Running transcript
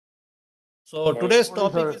So today's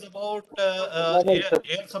Morning, topic sir. is about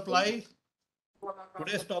air supply.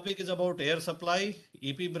 Today's topic is about air supply,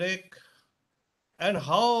 EP brake, and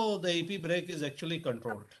how the EP brake is actually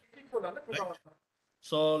controlled. Right?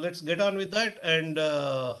 So let's get on with that, and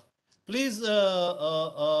please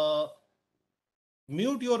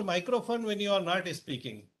mute your microphone when you are not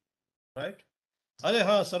speaking. Right? अरे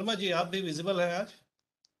हाँ शर्मा जी आप भी visible हैं आज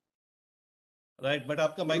right but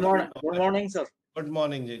आपका Good morning, sir. Good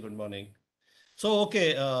morning ji good morning so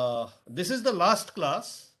okay this is the last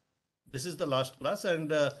class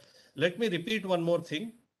and let me repeat one more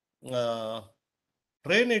thing.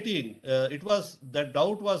 Train 18, that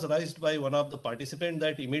doubt was raised by one of the participants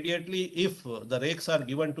that immediately if the rakes are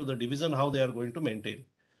given to the division, how they are going to maintain.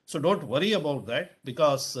 So don't worry about that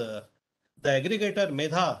because the aggregator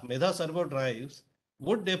Medha servo drives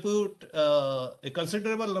would depute a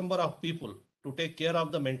considerable number of people to take care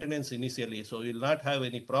of the maintenance initially. So you'll not have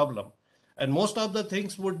any problem. And most of the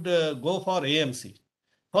things would go for AMC.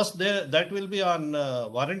 First, that will be on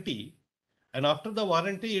warranty. And after the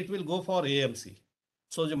warranty, it will go for AMC.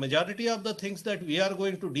 So the majority of the things that we are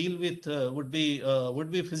going to deal with would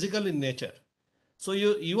be physical in nature. So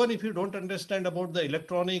you even if you don't understand about the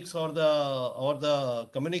electronics or the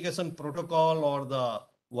communication protocol or the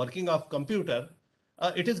working of computer,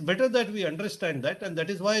 it is better that we understand that, and that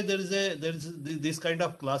is why there is this kind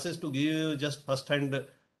of classes to give you just first hand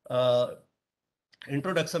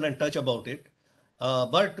introduction and touch about it.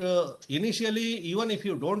 But initially, even if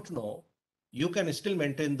you don't know, you can still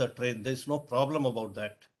maintain the train. There's no problem about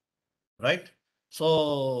that, right?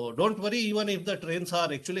 So don't worry, even if the trains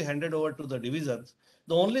are actually handed over to the divisions.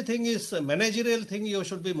 The only thing is a managerial thing you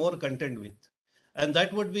should be more content with. And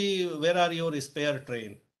that would be where are your spare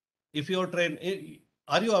train? If your train,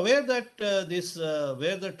 are you aware that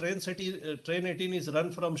where the train 18 is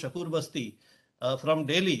run from Shakur Basti, from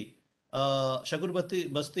Delhi, Shakur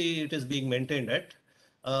Basti it is being maintained at,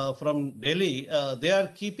 from Delhi, they are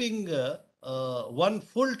keeping one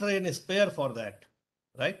full train spare for that,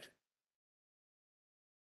 right?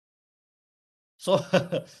 So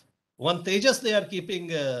one Tejas they are keeping,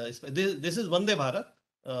 this is Vande Bharat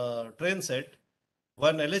train set.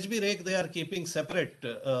 One LHB rake they are keeping separate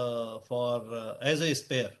for as a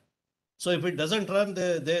spare. So if it doesn't run,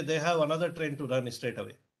 they have another train to run straight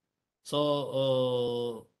away.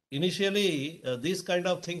 So initially these kind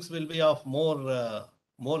of things will be of more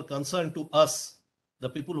concern to us, the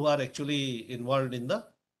people who are actually involved in the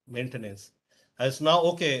maintenance. As now,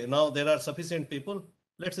 okay, now there are sufficient people.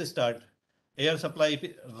 Let's start. Air supply.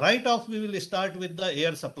 Right off, we will start with the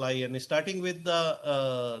air supply and starting with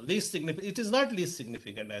the least significant. It is not least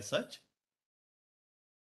significant as such.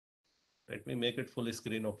 Let me make it full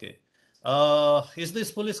screen. Okay. Is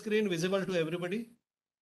this full screen visible to everybody?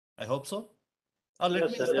 I hope so.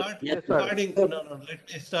 Let me start recording. No,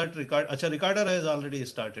 let me start record. Acha, recorder has already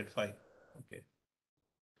started. Fine. Okay.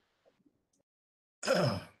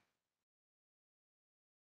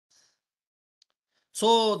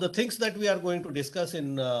 So the things that we are going to discuss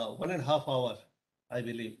in 1.5 hours, I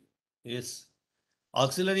believe, is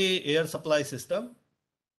auxiliary air supply system,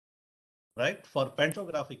 right, for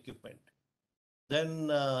pantograph equipment. Then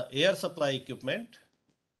air supply equipment,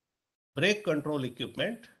 brake control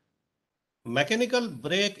equipment, mechanical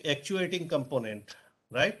brake actuating component,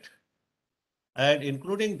 right, and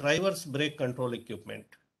including driver's brake control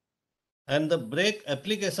equipment. And the brake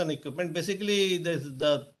application equipment, basically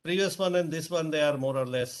the previous one and this one, they are more or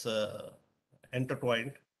less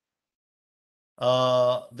intertwined.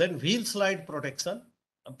 Then wheel slide protection.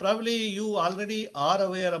 Probably you already are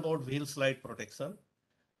aware about wheel slide protection.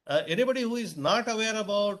 Anybody who is not aware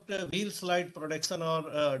about wheel slide protection or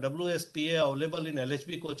WSPA available in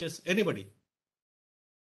LHB coaches, anybody?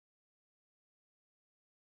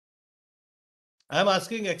 I am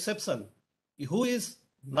asking exception. Who is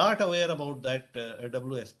not aware about that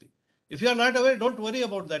WSP? If you are not aware, don't worry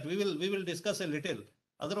about that. We will discuss a little.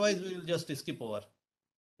 Otherwise, we will just skip over.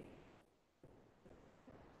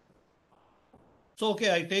 So,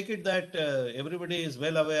 okay, I take it that everybody is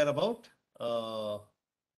well aware about wheel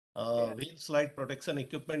slide protection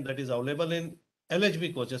equipment that is available in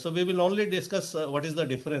LHB coaches. So we will only discuss what is the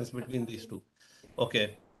difference between these two.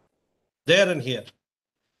 Okay, there and here.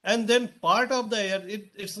 And then part of the air,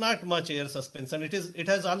 it's not much air suspension. It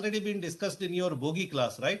has already been discussed in your bogie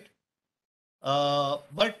class, right?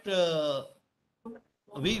 But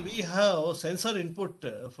we have sensor input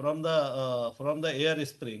from the air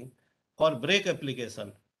spring for brake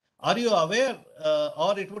application. Are you aware,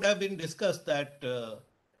 or it would have been discussed that the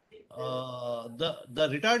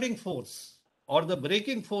retarding force or the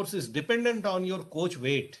braking force is dependent on your coach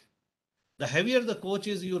weight. The heavier the coach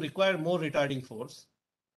is, you require more retarding force.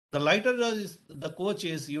 The lighter the coach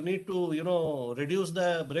is, you need to, reduce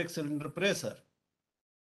the brake cylinder pressure.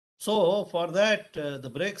 So for that, the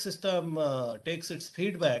brake system takes its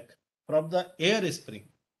feedback from the air spring,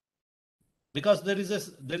 because there is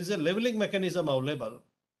a leveling mechanism available.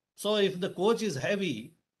 So if the coach is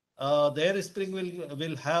heavy, the air spring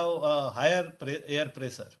will have a higher air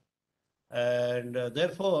pressure, and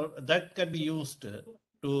therefore that can be used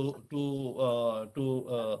to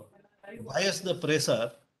bias the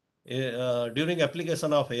pressure during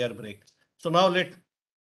application of air brake. So now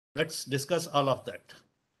let's discuss all of that.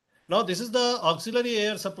 Now this is the auxiliary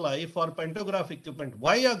air supply for pantograph equipment.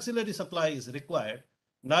 Why auxiliary supply is required?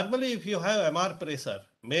 Normally, if you have MR pressure,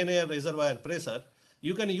 main air reservoir pressure,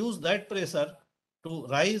 you can use that pressure to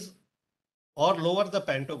rise or lower the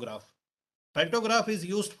pantograph. Pantograph is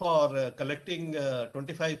used for collecting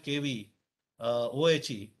 25 kV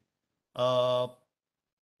OHE.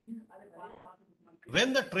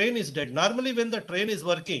 When the train is dead, normally when the train is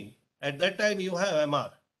working, at that time you have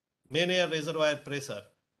MR, main air reservoir pressure,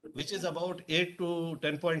 which is about 8 to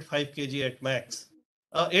 10.5 kg at max.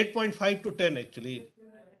 8.5 to 10 actually.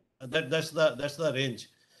 That's the range.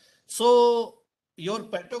 So your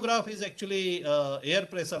pantograph is actually air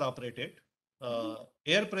pressure operated,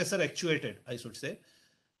 air pressure actuated, I should say.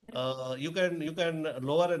 You can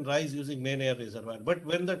lower and rise using main air reservoir. But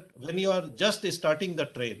when you are just starting the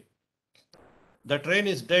train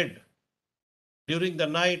is dead during the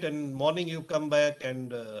night, and morning you come back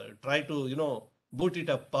and try to boot it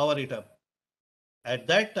up, power it up. At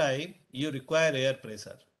that time you require air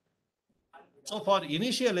pressure. So for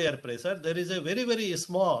initial air pressure, there is a very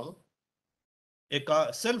small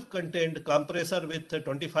self-contained compressor with a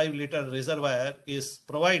 25-liter reservoir is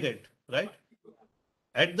provided, right?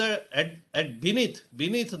 At beneath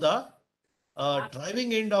the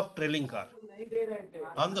driving end of trailing car.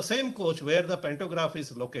 On the same coach where the pantograph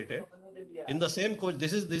is located, in the same coach,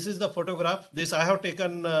 this is the photograph. This I have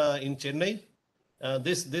taken in Chennai.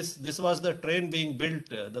 This was the train being built,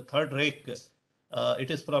 the third rake.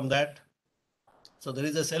 It is from that. So there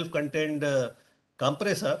is a self-contained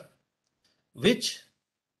compressor which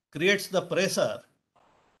creates the pressure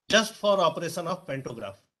just for operation of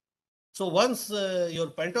pantograph. So once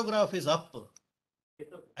your pantograph is up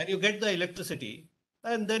and you get the electricity,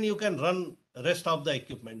 and then you can run rest of the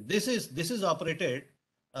equipment. This is operated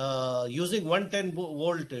using 110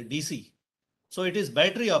 volt DC. So it is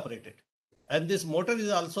battery operated, and this motor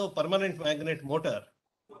is also permanent magnet motor.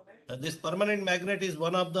 This permanent magnet is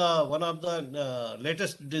one of the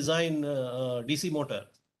latest design DC motor.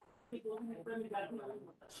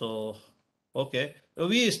 So, okay.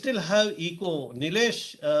 We still have echo.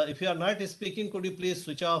 Nilesh, if you are not speaking, could you please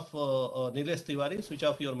switch off, Nilesh Tiwari, switch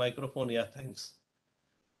off your microphone? Yeah, thanks.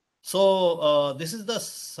 So, this is the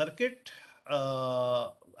circuit. I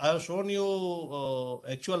have shown you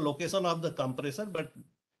actual location of the compressor, but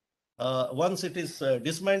once it is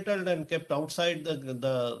dismantled and kept outside,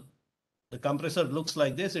 the compressor looks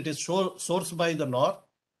like this. It is sourced by the NOR.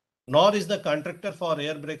 NOR is the contractor for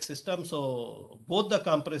air brake system. So both the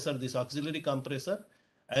compressor, this auxiliary compressor,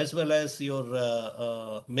 as well as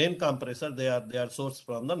your main compressor, they are sourced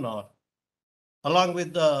from the NOR, along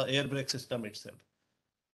with the air brake system itself.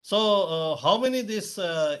 So how many this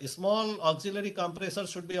small auxiliary compressors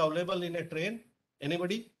should be available in a train?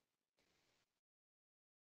 Anybody?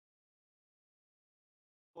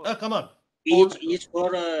 Come on. Each for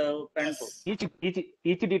panto. Yes. Each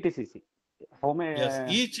DTCC. How many? Yes.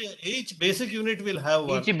 Each basic unit will have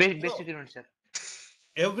one. Each basic unit, sir.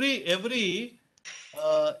 Every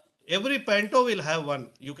panto will have one.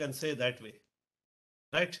 You can say that way,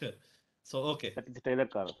 right? So okay. That is the trailer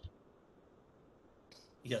car.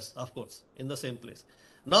 Yes, of course, in the same place.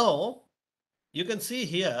 Now you can see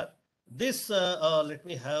here this. Let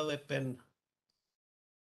me have a pen.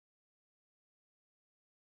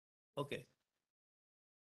 Okay.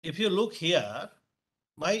 If you look here,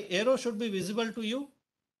 my arrow should be visible to you,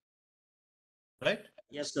 right?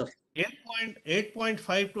 Yes, sir.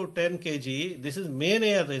 8.5 to 10 kg. This is main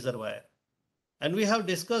air reservoir. And we have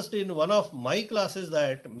discussed in one of my classes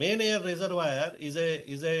that main air reservoir is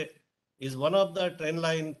one of the train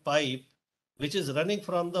line pipe which is running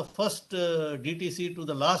from the first DTC to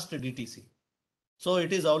the last DTC. So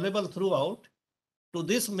it is available throughout. To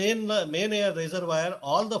this main air reservoir,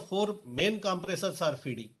 all the four main compressors are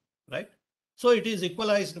feeding, right? So it is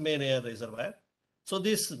equalized main air reservoir. So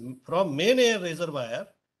this from main air reservoir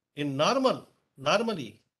in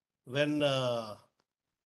normally when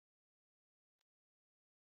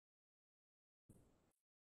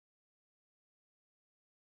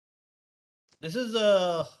this is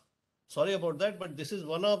Sorry about that, but this is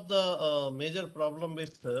one of the major problem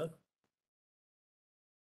with.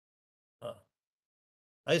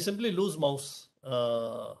 I simply lose mouse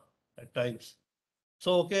at times.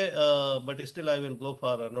 So okay, but still I will go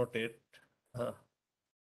for annotate.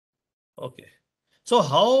 Okay. So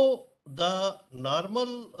how the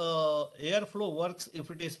normal airflow works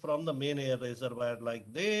if it is from the main air reservoir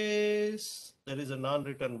like this? There is a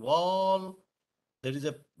non-return wall. There is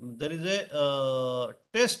a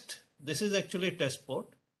test. This is actually test port,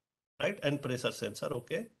 right? And pressure sensor.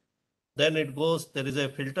 Okay. Then it goes. There is a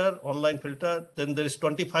filter, online filter. Then there is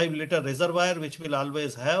 25-liter reservoir which will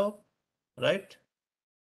always have, right?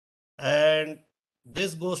 And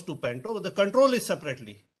this goes to Panto. The control is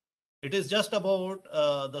separately. It is just about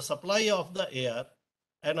the supply of the air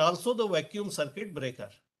and also the vacuum circuit breaker,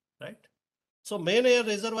 right? So main air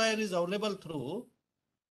reservoir is available through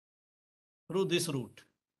this route.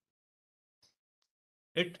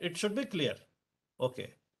 It should be clear.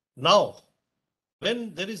 Okay. Now,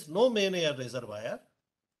 when there is no main air reservoir,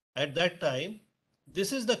 at that time,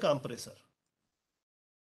 this is the compressor.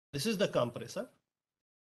 This is the compressor.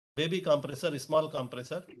 Baby compressor, small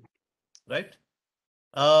compressor, right?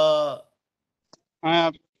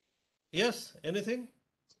 Yes, anything?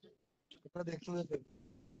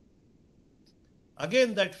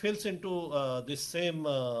 Again, that fills into this same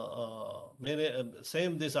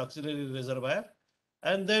this auxiliary reservoir,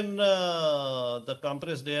 and then the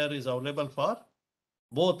compressed air is available for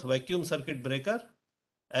both vacuum circuit breaker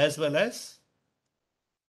as well as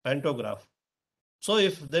pantograph. So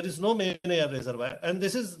if there is no main air reservoir, and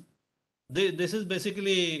this is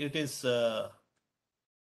basically it is a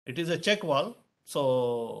check valve,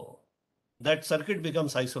 so that circuit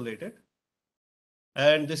becomes isolated.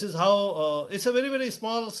 And this is how it's a very, very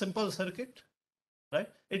small, simple circuit, right?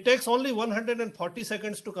 It takes only 140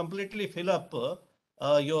 seconds to completely fill up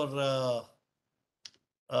your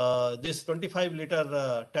this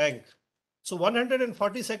 25-liter tank. So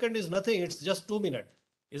 140 seconds is nothing. It's just 2 minutes,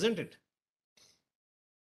 isn't it?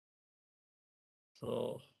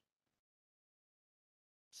 So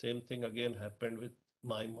same thing again happened with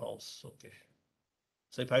my mouse. Okay.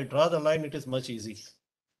 So if I draw the line, it is much easy,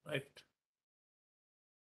 right?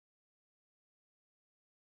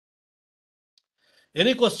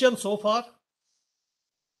 Any questions so far?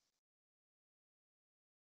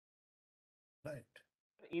 Right.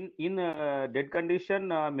 In dead condition,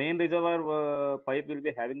 main reservoir pipe will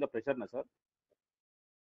be having the pressure, na sir?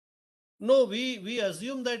 No, we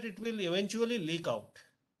assume that it will eventually leak out.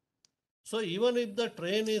 So even if the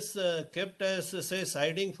train is kept as say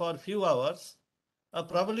siding for few hours,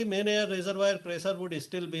 probably main air reservoir pressure would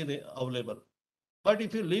still be available. But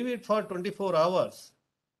if you leave it for 24 hours,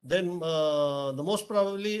 then the most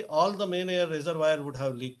probably all the main air reservoir would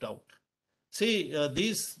have leaked out. See,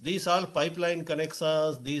 these all pipeline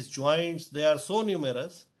connections, these joints, they are so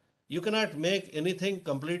numerous, you cannot make anything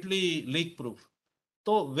completely leak proof.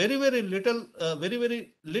 So very, very little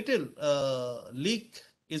leak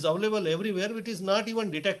is available everywhere, which is not even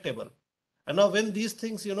detectable. And now when these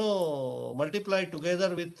things, multiply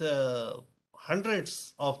together with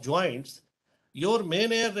hundreds of joints, your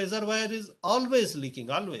main air reservoir is always leaking,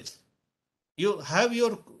 always. You have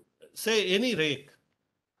your, say, any rake,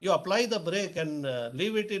 you apply the brake and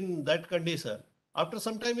leave it in that condition. After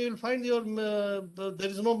some time, you will find your there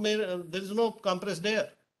is no compressed air.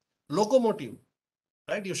 Locomotive,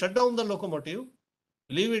 right? You shut down the locomotive,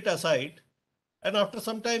 leave it aside, and after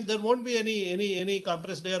some time there won't be any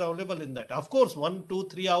compressed air available in that. Of course, 1, 2,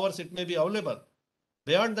 3 hours it may be available.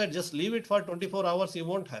 Beyond that, just leave it for 24 hours. You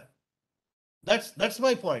won't have. That's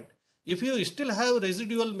my point. If you still have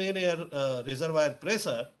residual main air reservoir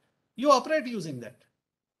pressure, you operate using that.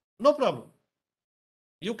 No problem.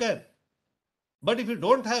 You can. But if you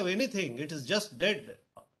don't have anything, it is just dead,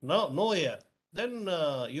 no air, then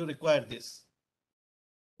you require this.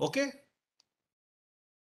 Okay?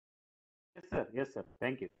 Yes, sir. Yes, sir.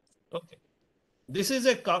 Thank you. Okay. This is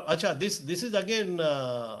this is again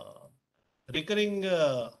recurring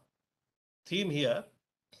theme here.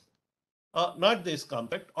 Not this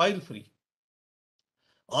compact, oil free.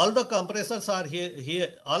 All the compressors are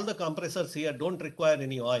here. All the compressors here don't require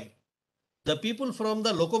any oil. The people from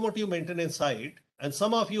the locomotive maintenance side, and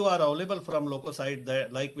some of you are available from loco side,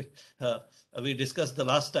 that like we discussed the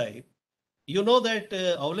last time. You know that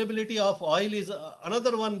availability of oil is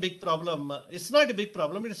another one big problem. It's not a big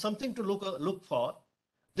problem. It's something to look for.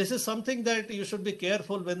 This is something that you should be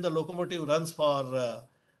careful when the locomotive runs for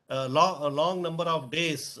a long number of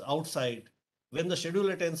days outside. When the schedule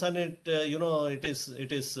attention it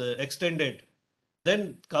is extended,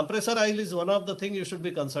 then compressor oil is one of the things you should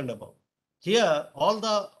be concerned about. Here, all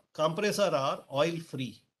the compressor are oil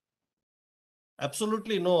free.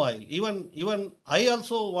 Absolutely no oil. Even I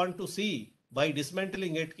also want to see by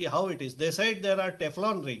dismantling it how it is. They said there are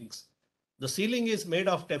Teflon rings. The sealing is made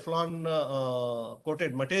of Teflon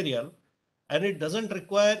coated material, and it doesn't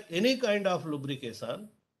require any kind of lubrication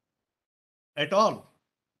at all,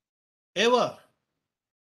 ever.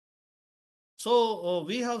 So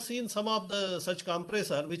we have seen some of the such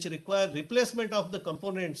compressor which require replacement of the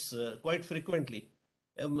components quite frequently.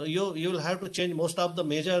 You will have to change most of the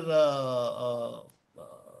major the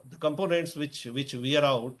components which wear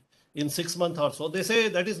out in 6 months or so. They say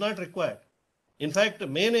that is not required. In fact,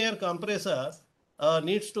 main air compressor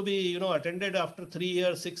needs to be attended after 3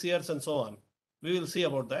 years, 6 years, and so on. We will see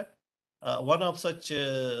about that. One of such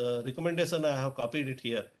recommendation I have copied it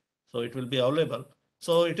here, so it will be available.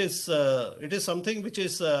 So it is something which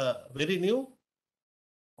is very new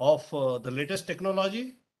of the latest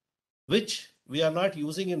technology, which we are not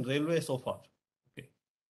using in railway so far. Okay.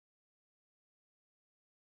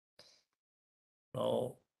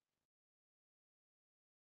 Now,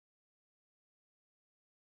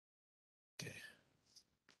 okay.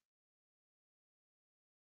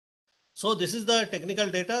 So this is the technical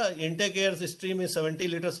data. Intake air stream is 70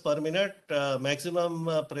 liters per minute.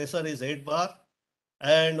 Maximum pressure is 8 bar.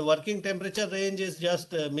 And working temperature range is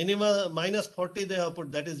just minimum -40 they have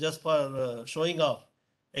put. That is just for showing off.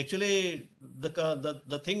 Actually,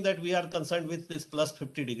 the thing that we are concerned with is plus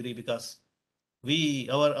 50 degree, because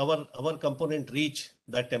our component reach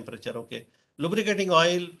that temperature. Okay. Lubricating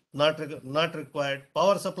oil not required.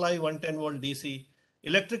 Power supply 110 volt DC.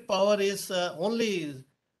 Electric power is only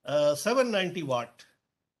 790 watt,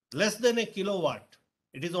 less than a kilowatt.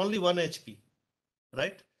 It is only 1 HP,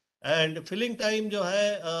 right? And filling time जो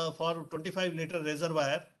है for 25 liter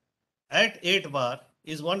reservoir at 8 bar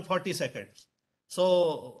is 140 seconds.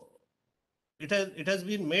 So it has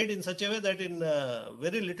been made in such a way that in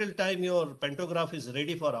very little time your pantograph is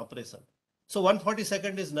ready for operation. So 140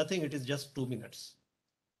 seconds is nothing. It is just 2 minutes,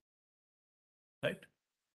 right?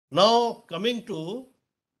 Now coming to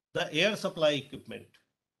the air supply equipment.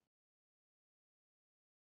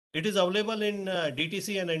 It is available in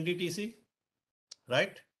DTC and NDTC,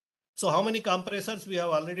 right? So how many compressors we have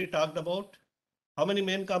already talked about? How many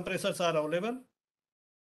main compressors are available?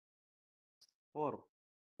 4.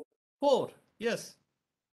 4. Yes.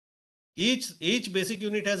 Each basic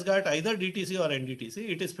unit has got either DTC or NDTC.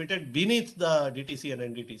 It is fitted beneath the DTC and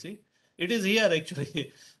NDTC. It is here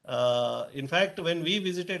actually. In fact, when we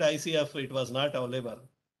visited ICF, it was not available,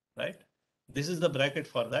 right? This is the bracket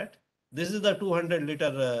for that. This is the 200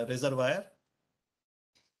 liter reservoir,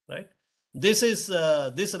 right? This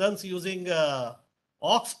runs using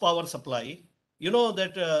aux power supply. You know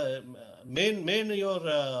that main your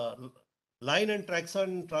line and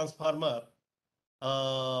traction transformer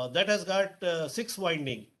that has got 6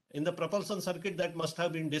 winding. In the propulsion circuit that must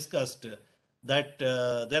have been discussed, that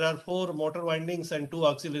there are 4 motor windings and 2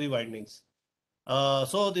 auxiliary windings.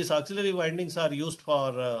 So these auxiliary windings are used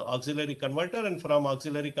for auxiliary converter, and from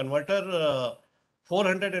auxiliary converter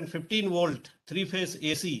 415 volt 3-phase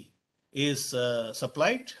AC is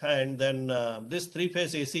supplied, and then this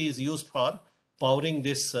 3-phase AC is used for powering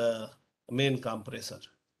this main compressor.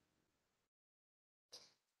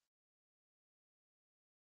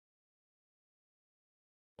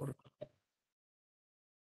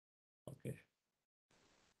 Okay.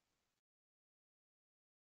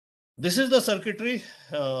 This is the circuitry.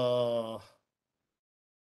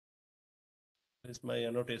 Is my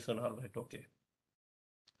annotation all right? Okay.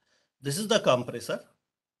 This is the compressor,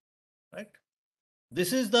 right?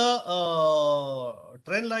 This is the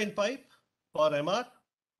trend line pipe for MR,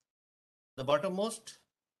 the bottommost,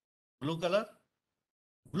 blue color.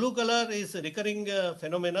 Blue color is a recurring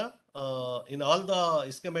phenomena in all the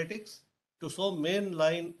schematics to show main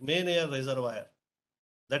air reservoir.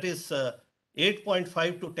 That is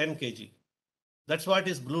 8.5 to 10 kg. That's what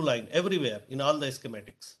is blue line everywhere in all the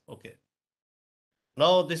schematics. Okay.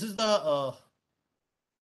 Now this is the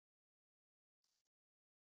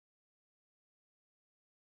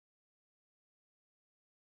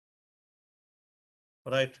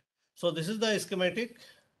right. So this is the schematic.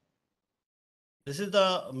 This is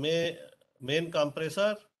the main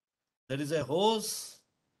compressor. There is a hose,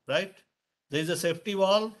 right? There is a safety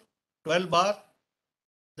valve, 12 bar.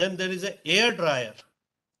 Then there is an air dryer.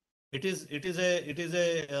 It is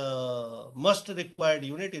a must required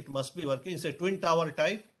unit. It must be working. It's a twin tower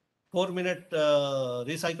type, 4-minute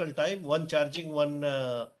recycle time, one charging, one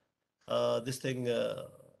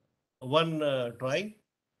one drying.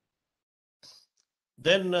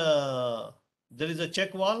 Then there is a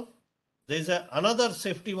check valve. There is another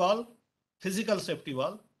safety valve, physical safety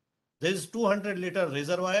valve. There is 200-liter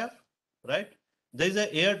reservoir, right? There is an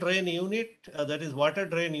air drain unit, that is water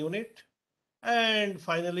drain unit. And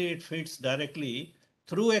finally, it feeds directly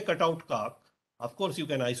through a cutout cock. Of course, you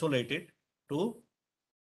can isolate it to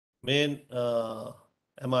main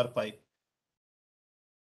MR pipe.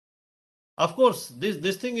 Of course,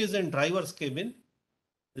 this thing is in driver's cabin.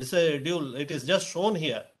 This is a dual. It is just shown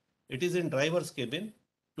here. It is in driver's cabin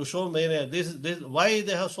to show main. This why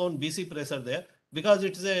they have shown BC pressure there, because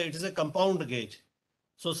it is a compound gauge.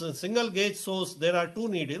 So single gauge shows there are two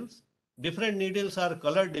needles. Different needles are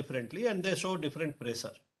colored differently and they show different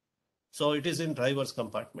pressure. So it is in driver's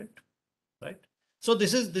compartment, right? So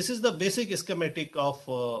this is the basic schematic of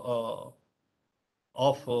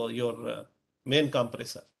your main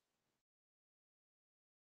compressor,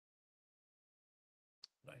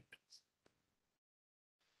 right?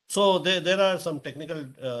 So there are some technical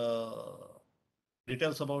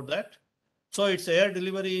details about that. So its air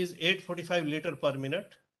delivery is 845 liter per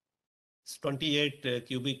minute. It's 28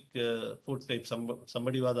 cubic foot type.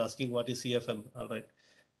 Somebody was asking what is CFM. All right.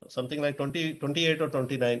 Something like 28 or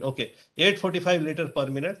 29. Okay. 845 liter per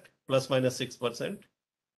minute plus minus 6%.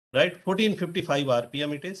 Right. 1455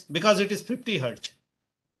 RPM it is because it is 50 hertz.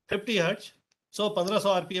 50 hertz. So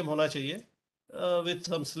 1500 RPM hona chahiye. With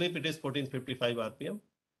some slip it is 1455 RPM.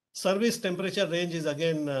 Service temperature range is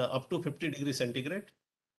again up to 50 degrees centigrade.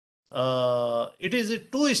 It is a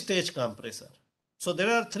two-stage compressor. So there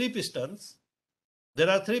are three pistons.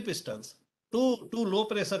 Two low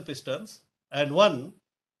pressure pistons and one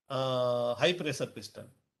high pressure piston.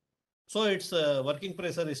 So its working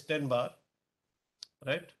pressure is 10 bar,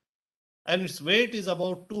 right? And its weight is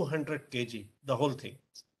about 200 kg, the whole thing.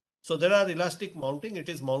 So there are elastic mounting. It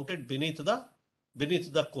is mounted beneath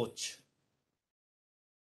the coach.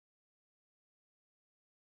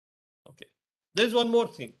 Okay. There's one more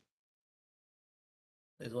thing.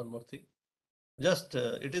 Just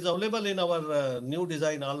it is available in our new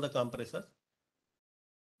design, all the compressors.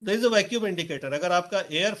 There is a vacuum indicator. Agar aapka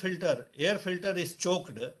air filter is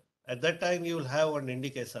choked, at that time you will have an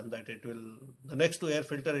indication that it will, the next to air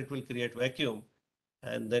filter, it will create vacuum,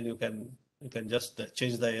 and then you can just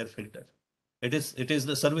change the air filter. It is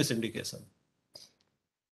the service indication,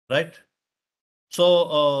 right?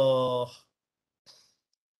 So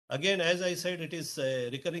again, as I said, it is a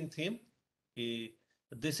recurring theme.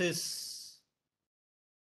 This is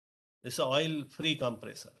an oil-free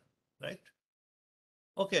compressor, right?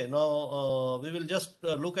 Okay, now we will just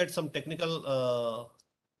look at some technical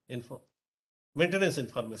maintenance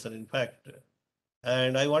information, in fact.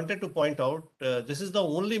 And I wanted to point out, this is the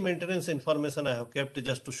only maintenance information I have kept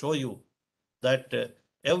just to show you that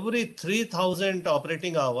every 3000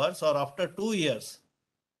 operating hours or after 2 years,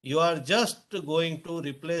 you are just going to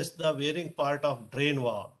replace the wearing part of drain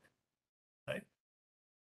valve, right?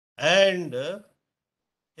 And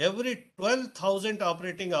every 12,000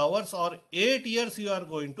 operating hours or 8 years, you are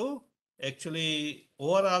going to actually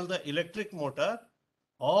overhaul the electric motor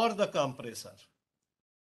or the compressor.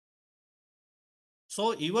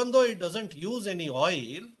 So even though it doesn't use any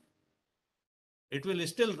oil, it will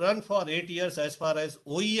still run for 8 years as far as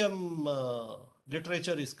OEM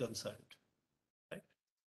literature is concerned. Right?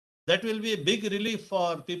 That will be a big relief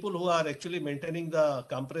for people who are actually maintaining the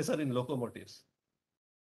compressor in locomotives.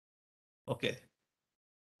 Okay.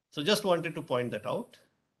 So just wanted to point that out.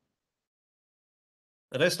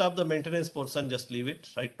 The rest of the maintenance portion, just leave it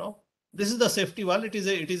right now. This is the safety valve. It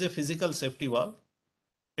is a physical safety valve.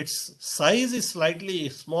 Its size is slightly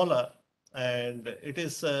smaller and it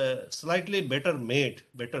is slightly better made,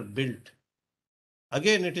 better built.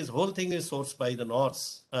 Again, whole thing is sourced by the NOR.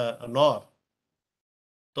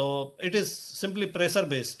 So it is simply pressure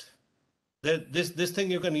based. This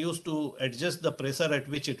thing you can use to adjust the pressure at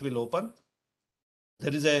which it will open.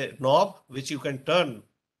 There is a knob which you can turn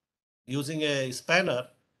using a spanner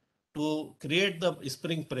to create the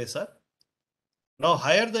spring pressure. Now,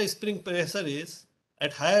 higher the spring pressure is,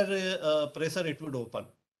 at higher pressure it would open.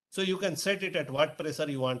 So you can set it at what pressure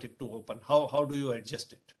you want it to open. How do you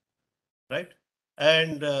adjust it, right?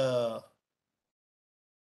 And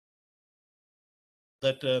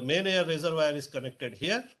that main air reservoir is connected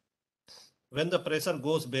here. When the pressure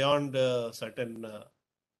goes beyond certain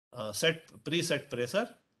preset pressure,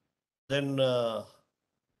 then the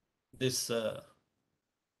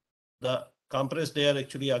compressed air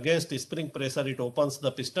actually against spring pressure, it opens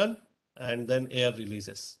the piston and then air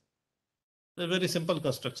releases. It's a very simple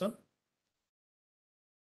construction.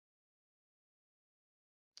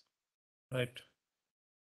 Right.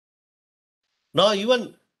 Now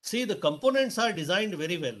even see the components are designed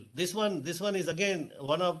very well. This one is again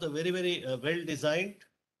one of the very well designed.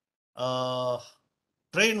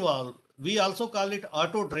 drain valve, we also call it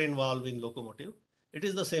auto drain valve in locomotive. It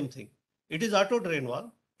is the same thing. It is auto drain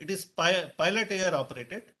valve. It is pilot air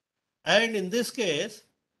operated. And in this case,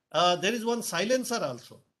 there is one silencer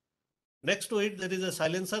also. Next to it, there is a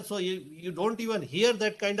silencer. So you don't even hear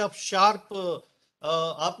that kind of sharp.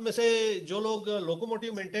 आप में से जो लोग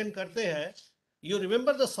locomotive maintain करते हैं, you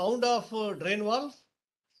remember the sound of drain valve?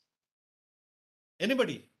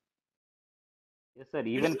 Anybody? Yes, sir.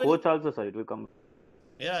 Even coach also, sir, it will come.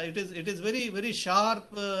 Yeah, it is very, very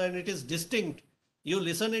sharp and it is distinct. You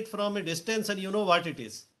listen it from a distance and you know what it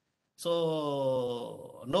is.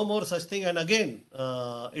 So no more such thing. And again,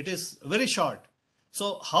 it is very short.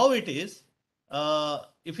 So how it is,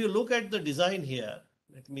 if you look at the design here,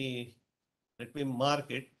 let me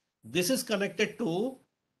mark it. This is connected to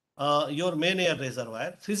your main air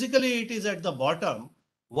reservoir. Physically, it is at the bottom.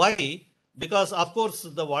 Why? Because of course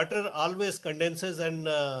the water always condenses and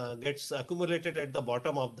gets accumulated at the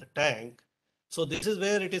bottom of the tank. So this is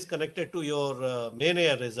where it is connected to your main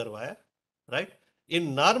air reservoir, right?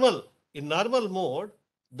 In normal mode,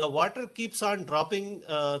 the water keeps on dropping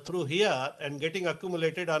through here and getting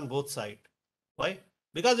accumulated on both sides. Why?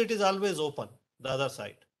 Because it is always open, the other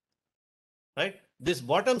side, right? This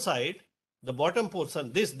bottom side, the bottom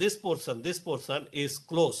portion, this portion is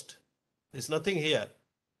closed. There's nothing here.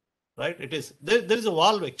 Right? It is there is a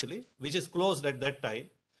valve actually which is closed at that time.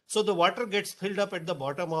 So the water gets filled up at the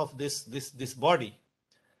bottom of this body.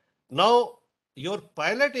 Now your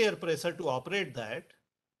pilot air pressure to operate that,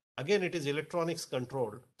 again it is electronics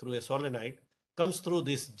controlled through a solenoid, comes through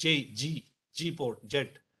this G port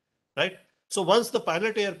jet, right? So once the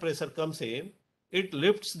pilot air pressure comes in, it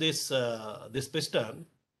lifts this piston,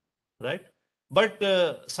 right?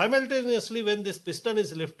 But simultaneously when this piston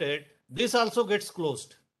is lifted, this also gets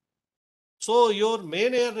closed. So your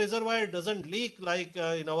main air reservoir doesn't leak like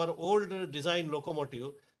in our old design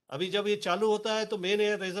locomotive. अभी जब ये चालू होता है तो main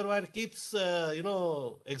air reservoir keeps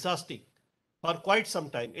exhausting for quite some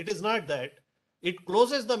time. It is not that. It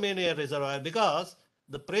closes the main air reservoir because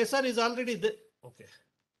the pressure is already there. Okay.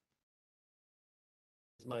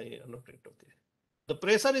 My annotate. Okay. The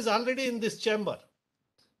pressure is already in this chamber,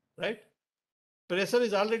 right? Pressure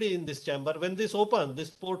is already in this chamber. When this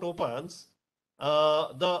port opens,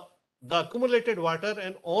 the accumulated water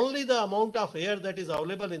and only the amount of air that is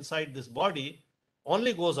available inside this body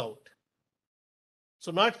only goes out.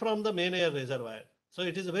 So not from the main air reservoir. So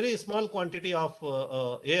it is a very small quantity of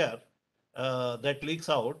air that leaks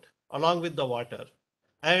out along with the water.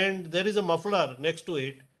 And there is a muffler next to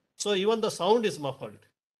it. So even the sound is muffled.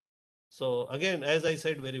 So again, as I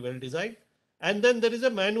said, very well designed. And then there is a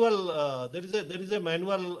manual, there is a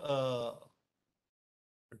manual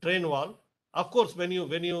drain valve. Of course, when you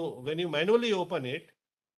manually open it,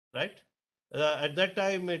 right? At that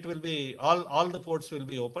time, it will be all the ports will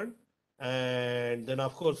be open, and then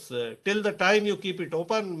of course, till the time you keep it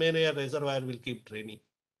open, main air reservoir will keep draining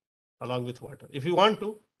along with water. If you want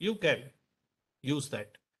to, you can use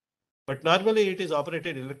that, but normally it is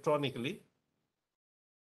operated electronically.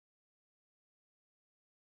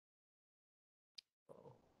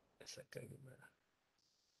 Oh, a second.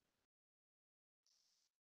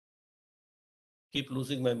 Keep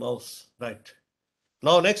losing my mouse. Right.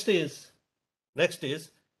 Now next is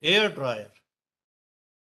air dryer.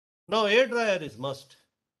 Now air dryer is must,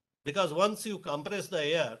 because once you compress the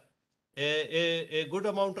air, a good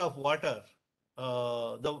amount of water,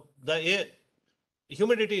 the air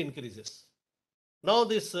humidity increases. Now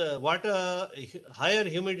this water, higher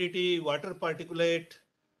humidity, water particulate,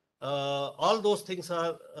 all those things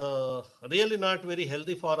are really not very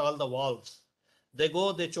healthy for all the valves. They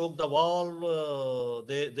choke the valve,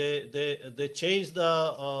 they change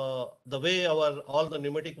the way all the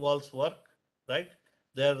pneumatic valves work, right?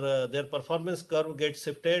 Their performance curve gets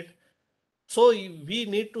shifted. So we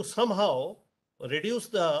need to somehow reduce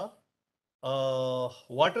the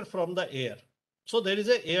water from the air. So there is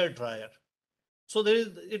a air dryer. So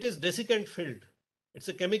it is desiccant filled. It's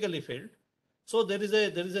a chemically filled. So there is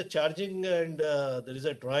a charging and there is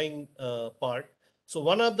a drying part. So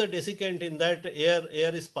one of the desiccant in that air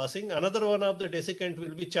is passing. Another one of the desiccant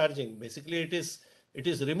will be charging. Basically, it is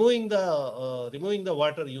removing the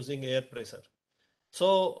water using air pressure.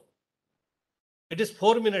 So it is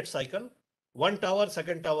 4-minute cycle. 1 tower,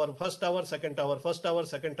 second tower, first tower, second tower, first tower,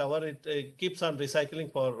 second tower. It keeps on recycling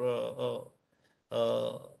for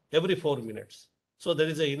every 4 minutes. So there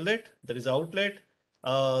is an inlet, there is outlet.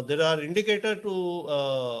 There are indicator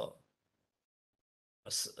to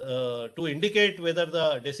indicate whether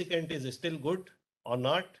the desiccant is still good or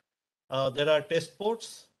not. There are test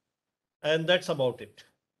ports, and that's about it.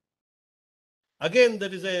 Again,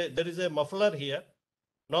 there is a muffler here.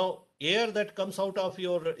 Now, air that comes out of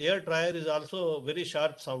your air dryer is also very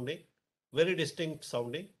sharp sounding, very distinct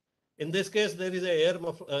sounding. In this case, there is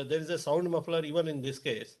there is a sound muffler even in this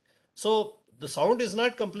case. So the sound is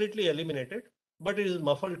not completely eliminated, but it is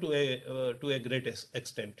muffled to a great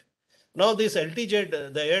extent. Now this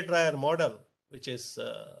LTZ, the air dryer model, which is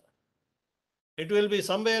it will be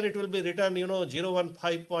somewhere, it will be written,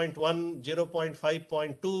 015.1,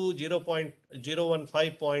 0.5.2,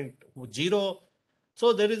 0.015.0.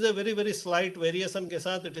 So there is a very, very slight variation ke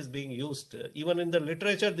saath it is being used. Even in the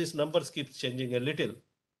literature, these numbers keeps changing a little,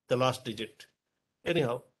 the last digit.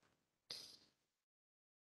 Anyhow.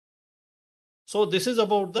 So this is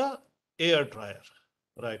about the air dryer,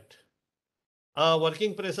 right?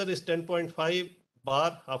 Working pressure is 10.5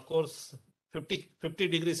 bar, of course, 50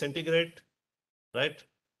 degrees centigrade, right?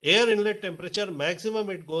 Air inlet temperature maximum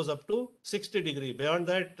it goes up to 60 degree. Beyond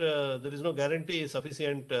that, there is no guarantee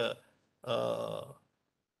sufficient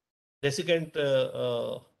desiccant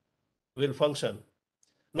will function.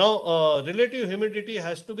 Now, relative humidity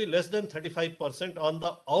has to be less than 35% on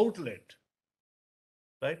the outlet,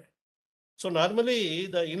 right? So normally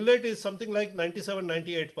the inlet is something like 97,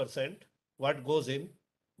 98% what goes in.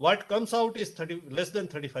 What comes out is less than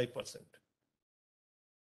 35%.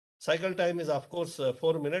 Cycle time is of course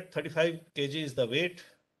 4 minutes, 35 kg is the weight.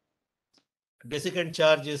 Desiccant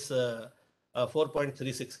charge is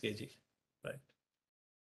 4.36 kg, right?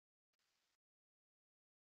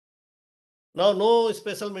 Now no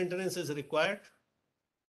special maintenance is required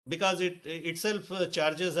because it itself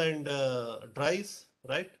charges and dries,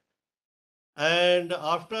 right? And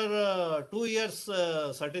after 2 years,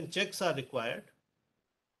 certain checks are required.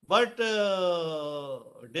 But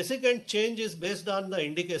desiccant change is based on the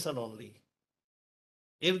indication only.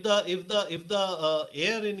 If the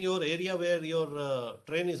air in your area where your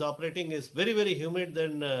train is operating is very, very humid,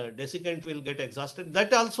 then desiccant will get exhausted.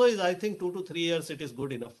 That also is, I think, 2 to 3 years it is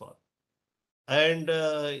good enough for. And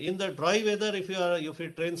in the dry weather, if your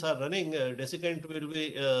trains are running, desiccant will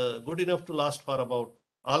be good enough to last for about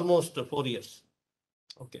almost 4 years.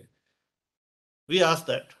 Okay. We asked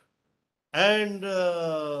that. And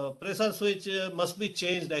pressure switch must be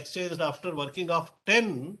exchanged after working of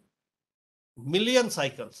 10 million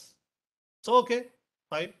cycles. So, okay,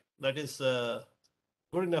 fine. That is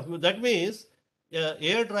good enough. That means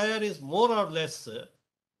air dryer is more or less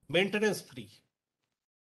maintenance free.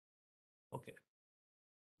 Okay.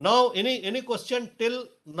 Now, any question till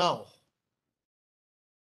now?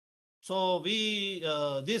 So we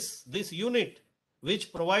this unit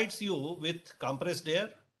which provides you with compressed air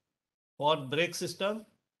for brake system,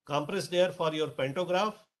 compressed air for your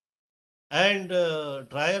pantograph, and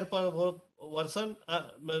dryer per version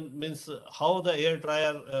means how the air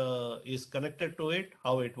dryer is connected to it,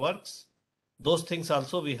 how it works. Those things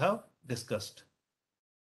also we have discussed.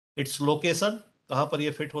 Its location, kahan par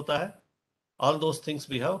ye fit hota hai. All those things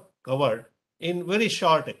we have covered in very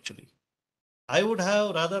short actually. I would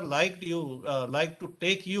have rather liked to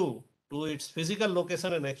take you to its physical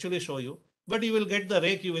location and actually show you, but you will get the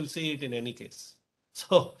rake, you will see it in any case.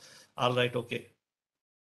 So, all right, okay.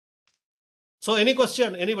 So, any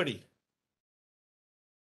question, anybody?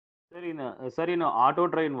 Sir, in a auto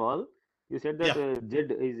train wall, you said that Yeah. Z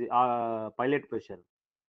is pilot pressure.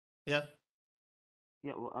 Yeah.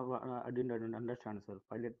 Yeah, I didn't understand, sir.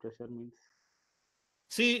 Pilot pressure means?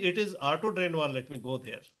 See, it is auto drain wall. Let me go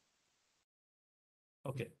there.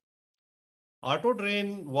 Okay. Auto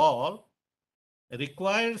drain wall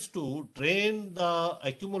requires to drain the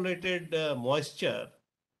accumulated moisture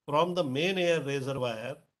from the main air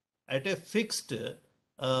reservoir at a fixed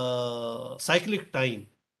cyclic time.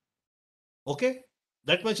 Okay,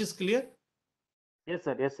 that much is clear? Yes,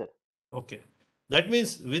 sir. Yes, sir. Okay. That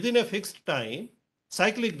means within a fixed time,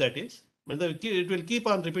 cyclic that is, it will keep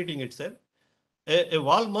on repeating itself. A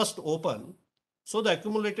valve must open so the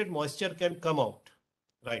accumulated moisture can come out,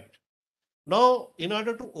 right? Now, in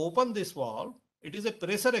order to open this valve, it is a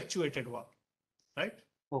pressure actuated valve, right?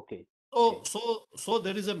 Okay. So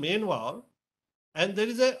there is a main valve and there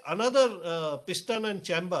is another piston and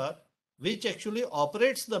chamber which actually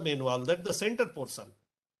operates the main valve, that's the center portion,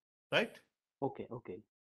 right? Okay. Okay.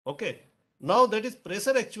 Okay. Now that is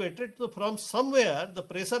pressure actuated, so from somewhere the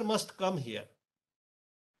pressure must come here.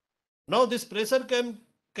 Now this pressure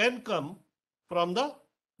can come from the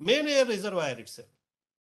main air reservoir itself.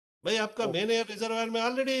 भाई आपका main air reservoir में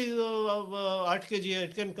already 8 kg है,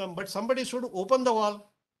 it can come, but somebody should open the valve,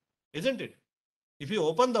 isn't it? If you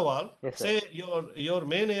open the valve, yes, say your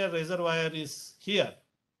main air reservoir is here,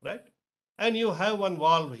 right? And you have one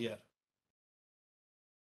valve here,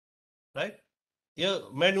 right?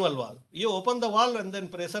 Your manual valve. You open the valve and then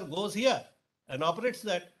pressure goes here and operates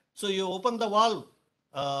that. So you open the valve,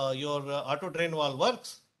 your auto drain valve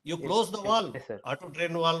works. You close the valve, Yes, sir. auto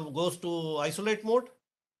drain valve goes to isolate mode.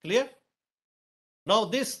 Clear? Now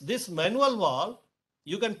this manual valve,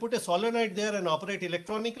 you can put a solenoid there and operate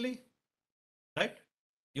electronically, right?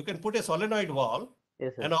 You can put a solenoid valve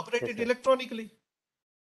Yes, sir. and operate Yes, it sir. electronically.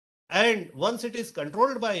 And once it is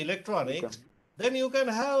controlled by electronics, then you can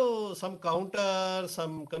have some counter,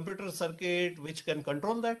 some computer circuit which can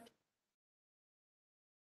control that.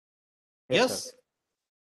 Yes. Sir.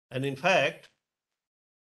 And in fact,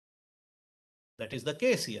 that is the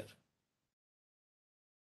case here.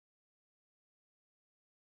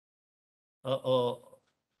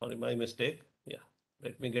 Sorry, my mistake. Yeah,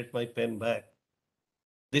 let me get my pen back.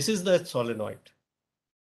 This is the solenoid.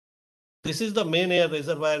 This is the main air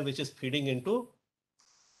reservoir which is feeding into,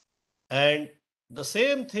 and the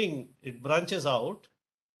same thing, it branches out,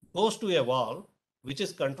 goes to a valve which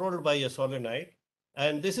is controlled by a solenoid,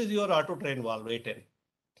 and this is your auto drain valve A10.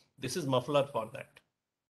 This is muffler for that.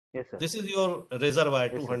 Yes, sir. This is your reservoir,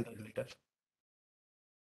 Yes, 200 liter.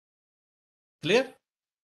 Clear?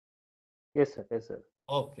 Yes, sir. Yes, sir.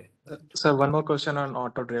 Okay. Sir, one more question on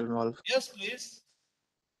auto drain valve. Yes, please.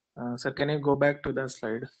 Sir, can you go back to the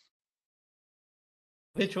slide?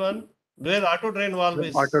 Which one? Where auto drain valve The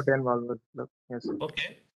is? auto drain valve. Yes, sir.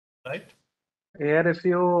 Okay, right. Here, if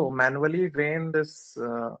you manually drain this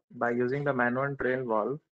by using the manual drain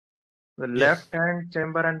valve, the Yes. left hand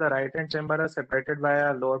chamber and the right hand chamber are separated by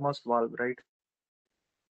a lowermost valve, right?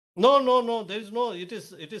 No. There is no. It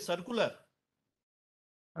is circular.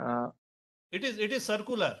 It is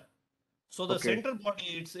circular. So the Okay. center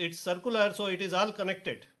body, it's circular. So it is all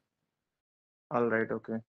connected. All right.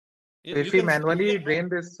 Okay. You If we can see manually here. drain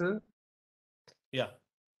this, Yeah.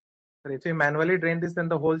 if we manually drain this, then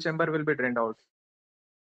the whole chamber will be drained out.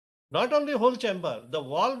 Not only whole chamber, the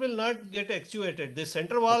valve will not get actuated. The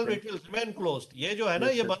center valve, Okay. it will remain closed. ये जो है ना,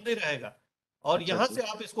 Yes, ये sir. बंद ही रहेगा. और अच्छा, यहाँ जी. से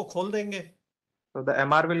आप इसको खोल देंगे. So the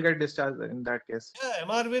MR will get discharged in that case. Yeah,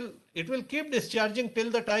 MR will keep discharging till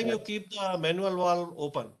the time you Yes. keep the manual valve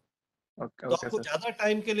open. Okay. तो Okay, आपको sir. ज्यादा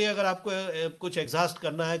टाइम के लिए अगर आपको कुछ एग्जॉस्ट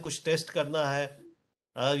करना है, कुछ टेस्ट करना है,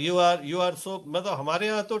 यू आर सो, मतलब हमारे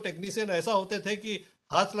यहाँ तो टेक्नीशियन ऐसा होते थे कि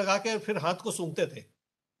हाथ लगा के फिर हाथ को सूंघते थे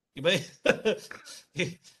कि भाई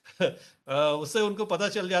उससे उनको पता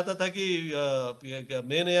चल जाता था कि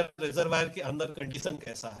मेन एयर रिजर्वायर के अंदर कंडीशन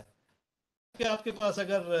कैसा है. कि आपके पास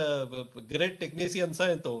अगर ग्रेट टेक्नीशियंस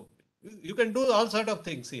हैं तो you can do all sort of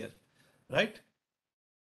things here, right?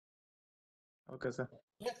 Okay, sir.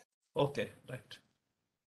 Okay, right.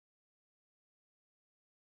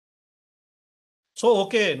 So,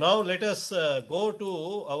 okay, now let us go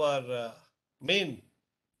to our main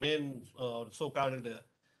so-called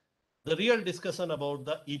the real discussion about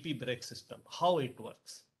the EP brake system, how it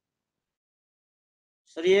works.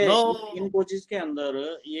 Sir ये No. इन coaches के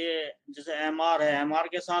अंदर ये जैसे MR है, MR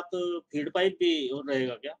के साथ feed pipe भी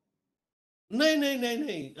रहेगा क्या?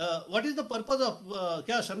 नहीं. What is the purpose of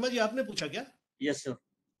क्या शर्मा जी आपने पूछा क्या? Yes sir.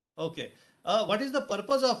 Okay. What is the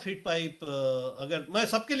purpose of feed pipe? अगर मैं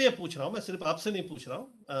सबके लिए पूछ रहा हूँ, मैं सिर्फ आपसे नहीं पूछ रहा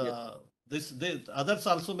हूँ. This others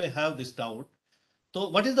also may have this doubt.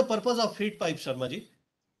 तो what is the purpose of feed pipe, Sharma ji?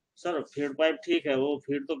 Sir feed pipe ठीक है, वो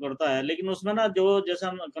फीड तो करता है, लेकिन उसमें ना जो जैसे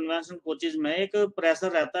हम कन्वेंशनल कोचेज में एक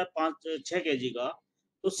प्रेशर रहता है 5-6 केजी का,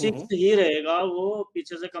 तो 6 ही रहेगा, वो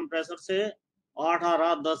पीछे से कंप्रेसर से 8 आ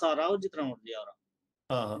रहा, 10 आ रहा, वो जितना मर्जी आ रहा.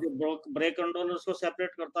 जो ब्रेक कंट्रोलर उसको सेपरेट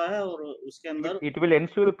करता है और उसके अंदर it will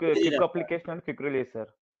ensure quick application and quick release, sir.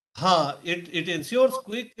 हाँ, it ensures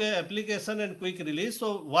quick application and quick release.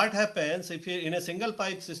 So what happens if you in a single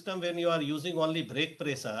pipe system when you are using only brake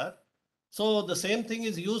pressure? So the same thing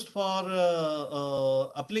is used for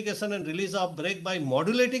application and release of brake by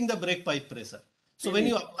modulating the brake pipe pressure. So when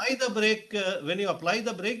you apply the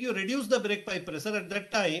brake, you reduce the brake pipe pressure. At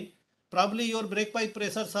that time, probably your brake pipe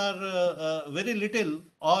pressures are very little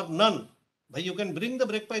or none. But you can bring the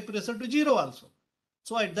brake pipe pressure to 0 also.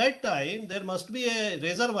 So at that time, there must be a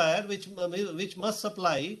reservoir which must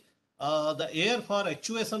supply the air for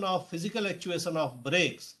actuation of physical actuation of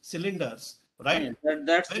brakes, cylinders, right?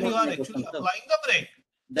 That's when you are actually applying the brake.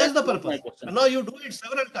 That's the purpose. And now you do it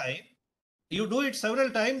several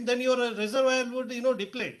times. Then your reservoir would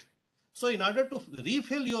deplete. So in order to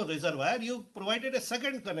refill your reservoir, you provided a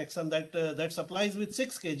second connection that supplies with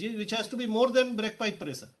 6 kg, which has to be more than brake pipe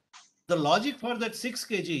pressure. The logic for that 6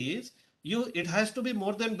 kg is it has to be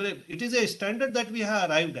more than brake. It is a standard that we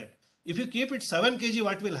have arrived at. If you keep it 7 kg,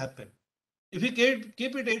 what will happen? If you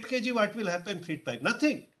keep it 8 kg, what will happen? Feed pipe?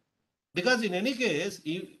 Nothing. Because in any case,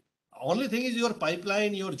 only thing is your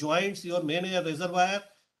pipeline, your joints, your main air reservoir,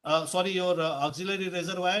 your auxiliary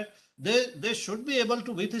reservoir, they should be able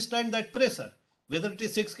to withstand that pressure. Whether it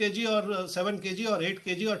is 6 kg or 7 kg or 8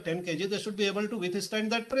 kg or 10 kg, they should be able to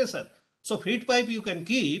withstand that pressure. So feed pipe you can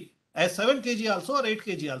keep as 7 kg also or 8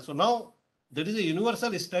 kg also. Now there is a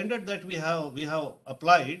universal standard that we have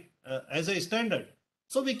applied as a standard.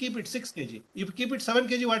 So we keep it 6 kg. If you keep it 7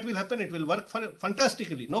 kg, what will happen? It will work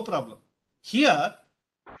fantastically, no problem. Here,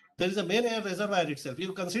 there is a main air reservoir itself.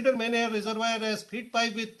 You consider main air reservoir as feed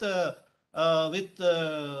pipe with 10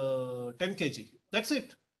 kg. That's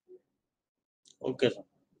it. Okay, sir.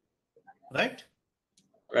 Right?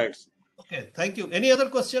 Right. Okay, thank you. Any other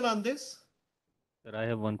question on this? Sir, I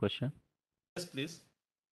have one question. Yes, please.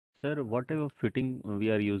 Sir, what type of fitting we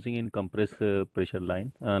are using in compressed pressure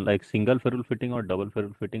line, like single ferrule fitting or double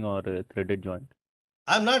ferrule fitting or threaded joint?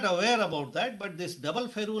 I'm not aware about that, but this double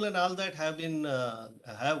ferrule and all that have been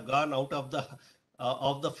have gone out of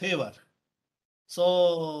the favor.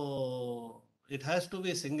 So it has to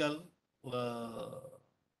be single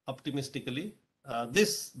optimistically.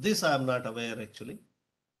 This I am not aware actually.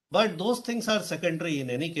 But those things are secondary in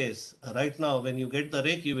any case. Right now, when you get the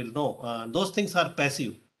rake, you will know. Those things are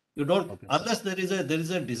passive. You don't, Okay. unless there is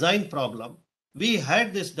a design problem. We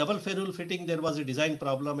had this double ferrule fitting. There was a design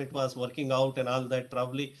problem. It was working out and all that.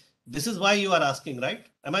 Probably this is why you are asking, right?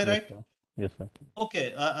 Am I Yes, right? sir. Yes, sir.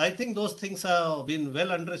 Okay. I think those things have been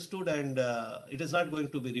well understood, and it is not going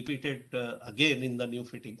to be repeated again in the new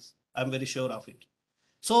fittings. I'm very sure of it.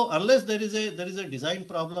 So unless there is a design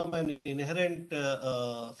problem and inherent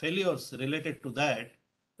failures related to that,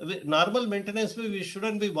 normal maintenance में we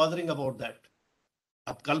shouldn't be bothering about that.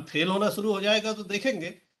 अब कल fail होना शुरू हो जाएगा तो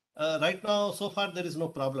देखेंगे. Right now so far there is no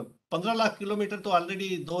problem. 15 lakh kilometer तो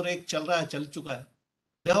already 2 रेक चल रहा है, चल चुका है.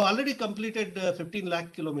 They have already completed 15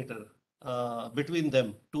 lakh kilometer between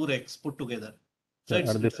them, 2 rakes put together. So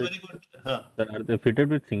Sir, it's very good. Sir, are they fitted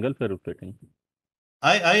with single ferrule fitting?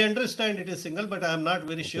 I understand it is single, but I am not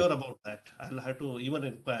very sure about that. I'll have to even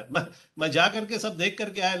inquire. मैं जा करके सब देख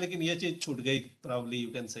करके आया, लेकिन ये चीज छूट गई. Probably you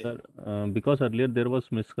can say. Sir, because earlier there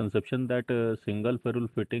was misconception that single ferrule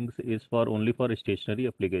fittings is for only for stationary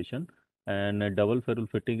application, and double ferrule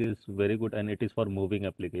fitting is very good and it is for moving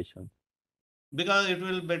application. Because it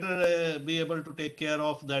will better be able to take care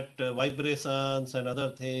of that vibrations and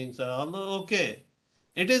other things. Although okay,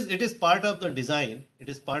 it is part of the design. It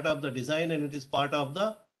is part of the design and it is part of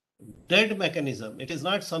the dead mechanism. It is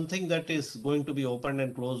not something that is going to be open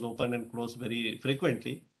and closed very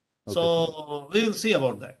frequently. Okay, So we will see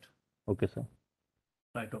about that. Okay, sir.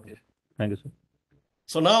 Right. Okay. Thank you, sir.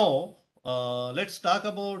 So now let's talk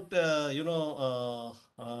about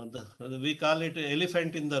we call it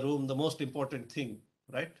elephant in the room, the most important thing,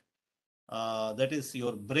 right? That is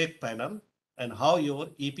your brake panel and how your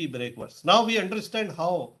EP brake works. Now we understand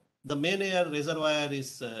how the main air reservoir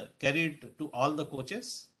is carried to all the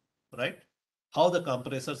coaches, right? How the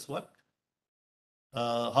compressors work,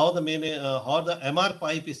 how the MR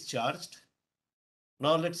pipe is charged.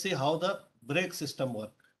 Now let's see how the brake system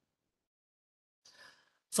works.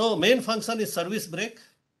 So main function is service brake.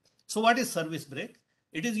 So what is service brake?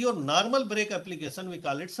 It is your normal brake application. We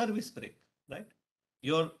call it service brake, right?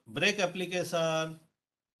 Your brake application,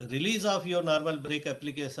 release of your normal brake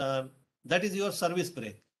application, that is your service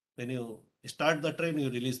brake. When you start the train, you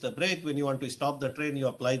release the brake. When you want to stop the train, you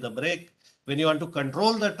apply the brake. When you want to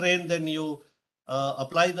control the train, then you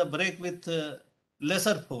apply the brake with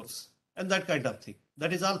lesser force and that kind of thing.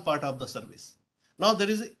 That is all part of the service. Now there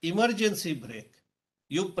is emergency brake.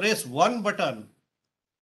 You press one button.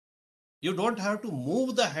 You don't have to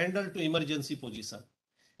move the handle to emergency position.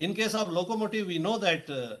 In case of locomotive, we know that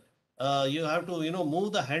you have to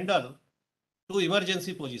move the handle to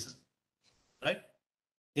emergency position, right?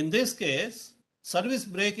 In this case, service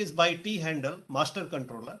brake is by T handle, master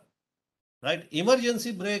controller, right?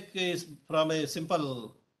 Emergency brake is from a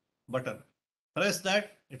simple button. Press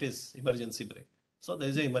that, it is emergency brake. So there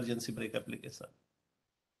is an emergency brake application,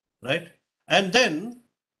 right? And then,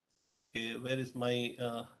 okay, where is my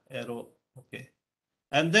arrow? Okay.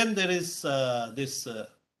 And then there is this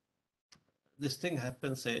thing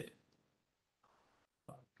happens.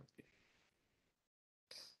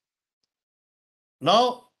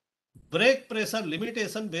 Now, brake pressure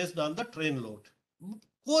limitation based on the train load,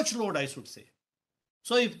 coach load, I should say.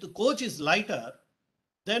 So if the coach is lighter,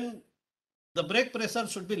 then the brake pressure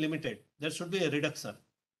should be limited. There should be a reduction.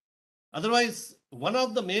 Otherwise, one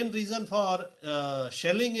of the main reason for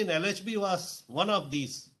shelling in LHB was one of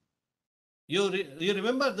these. You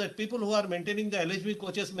remember that people who are maintaining the LHB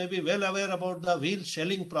coaches may be well aware about the wheel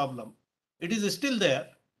shelling problem. It is still there.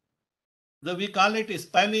 We call it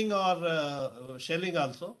spalling or shelling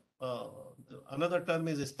also. Another term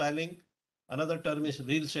is spalling. Another term is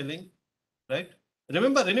reel shelling, right?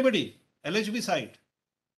 Remember, anybody, LHB side.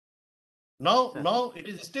 Now it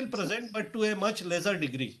is still present, but to a much lesser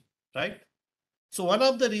degree, right? So one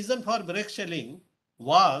of the reason for brake shelling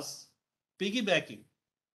was piggybacking,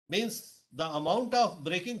 means the amount of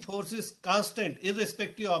braking force is constant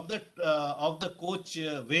irrespective of the coach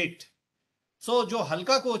weight. So जो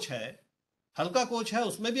हल्का coach है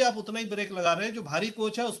उसमें भी आप उतना ही break लगा रहे हैं, जो भारी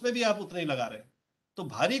कोच है उसमें भी आप उतना ही लगा रहे हैं. तो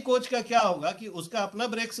भारी कोच का क्या होगा कि उसका अपना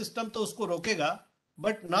ब्रेक सिस्टम तो उसको रोकेगा,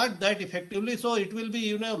 but not that effectively, so it will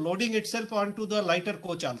be loading itself onto the lighter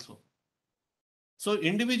coach also. So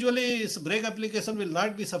individually its brake application will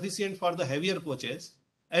not be sufficient for the heavier coaches,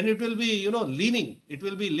 and it will be leaning, it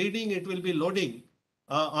will be loading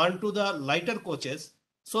onto the lighter coaches.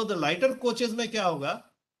 So the lighter coaches में क्या होगा,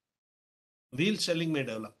 wheel shelling may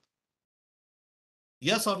develop.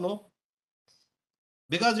 Yes or no?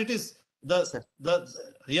 Because it is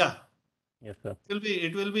yeah. Yes, sir.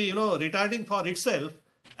 It will be retarding for itself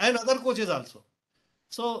and other coaches also.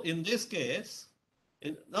 So in this case,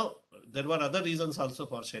 now there were other reasons also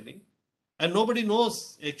for shelling, and nobody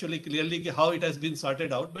knows actually clearly how it has been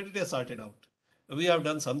sorted out, but it is sorted out. We have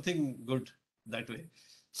done something good that way.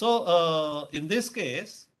 So in this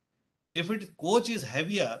case, if its coach is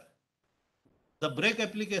heavier, the brake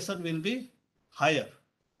application will be higher.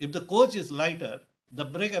 If the coach is lighter, the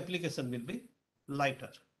brake application will be lighter.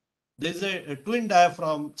 There is a twin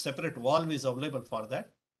diaphragm separate valve is available for that.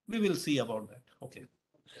 We will see about that. Okay.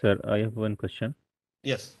 Sir, I have one question.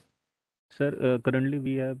 Yes. Sir, currently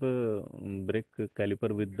we have brake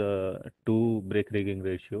caliper with the 2 brake rigging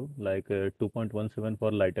ratio, like 2.17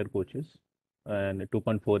 for lighter coaches and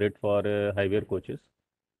 2.48 for heavier coaches.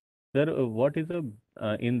 Sir, what is the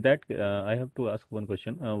in that I have to ask one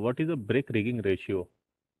question. What is the brake rigging ratio?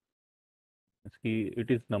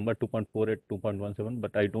 It is number 2.48, 2.17,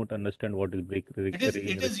 but I don't understand what is brake rigging ratio.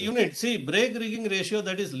 It is unit. See, brake rigging ratio,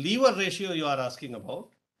 that is lever ratio you are asking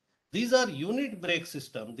about. These are unit brake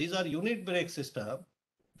system. There is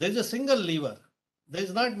a single lever. There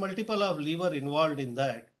is not multiple of lever involved in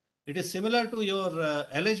that. It is similar to your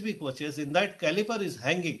LHB coaches. In that, caliper is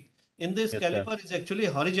hanging. In this, Yes, caliper is actually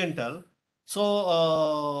horizontal.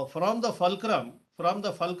 So from the fulcrum,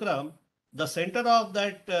 the center of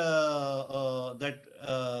that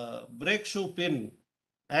brake shoe pin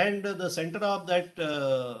and the center of that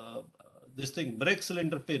brake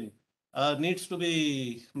cylinder pin needs to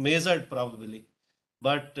be measured probably.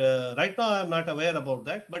 But right now I am not aware about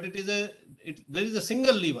that. But there is a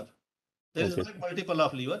single lever. There is not multiple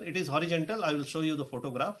of lever. It is horizontal. I will show you the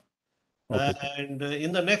photograph. Okay. And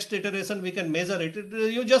in the next iteration we can measure it.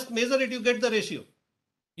 You just measure it, you get the ratio.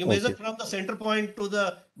 You measure from the center point to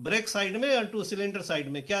the brake side में and to cylinder side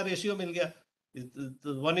में क्या ratio मिल गया?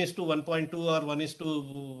 1:1.2 or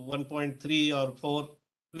 1:1.3 or 4.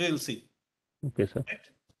 We will see. Okay, sir. Right?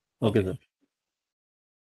 Okay, sir.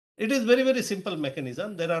 It is very, very simple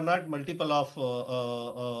mechanism. There are not multiple of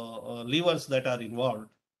levers that are involved.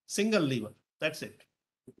 Single lever. That's it.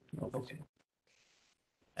 Okay.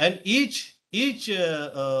 And each disc,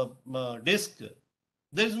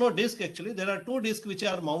 there is no disc actually. There are 2 discs which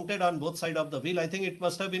are mounted on both sides of the wheel. I think it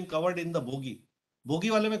must have been covered in the bogie. Bogie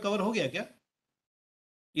वाले में cover हो गया क्या?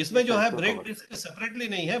 इसमें जो है brake disc separately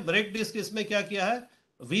नहीं है. ब्रेक डिस्क इसमें क्या किया है,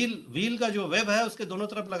 व्हील का जो वेब है उसके दोनों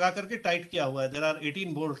तरफ लगा करके टाइट किया हुआ है. There are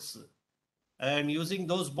 18 bolts and using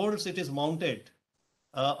those bolts it is mounted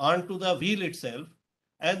onto the wheel itself,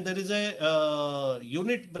 and there is a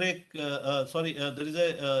unit brake there is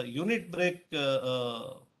a unit brake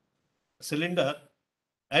cylinder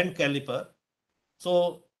and caliper.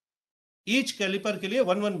 So each caliper के लिए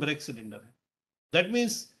 1 brake cylinder है. That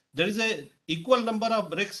means there is a equal number of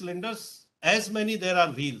brake cylinders as many there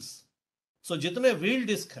are wheels. So जितने wheel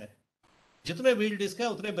disc है उतने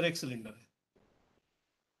brake cylinder है.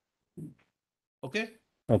 Okay?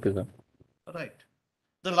 Okay, sir. Right.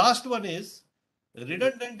 The last one is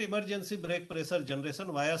redundant emergency brake pressure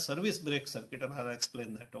generation via service brake circuit, and I'll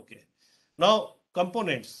explain that. Okay. Now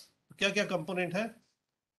components. क्या component है?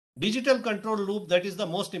 Digital control loop, that is the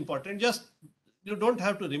most important. Just you don't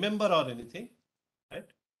have to remember or anything, right?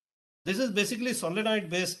 This is basically solenoid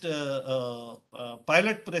based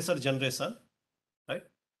pilot pressure generation, right?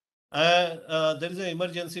 There is an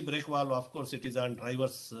emergency brake valve. Of course, it is on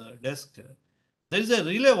driver's desk. There is a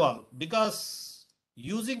relay valve because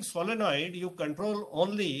using solenoid, you control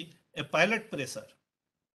only a pilot pressure.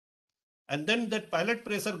 And then that pilot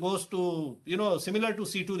pressure goes to, similar to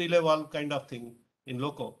C2 relay valve kind of thing in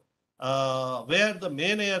loco, where the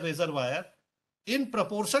main air reservoir, in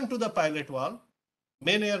proportion to the pilot valve,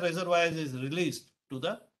 main air reservoir is released to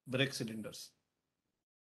the brake cylinders.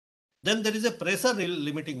 Then there is a pressure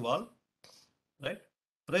limiting valve, right?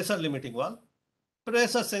 Pressure limiting valve,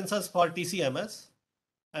 pressure sensors for TCMS,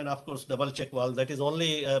 and of course double check valve. That is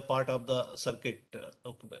only a part of the circuit.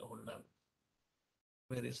 Okay, hold on.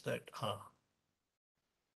 Where is that?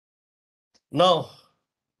 Now,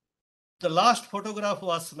 the last photograph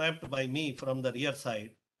was snapped by me from the rear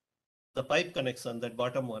side, the pipe connection, that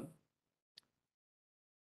bottom one.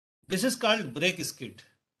 This is called brake skid,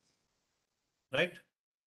 right?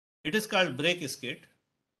 It is called brake skid.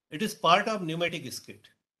 It is part of pneumatic skid.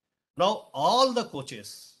 Now, all the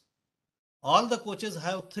coaches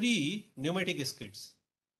have 3 pneumatic skids.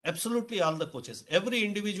 Absolutely all the coaches. Every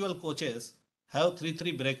individual coaches have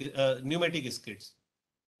three brake pneumatic skids.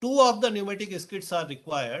 2 of the pneumatic skids are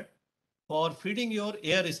required for feeding your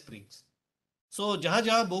air springs. So जहां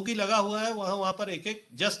जहां bogie लगा हुआ है वहां पर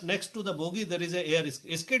एक just next to the bogie there is a air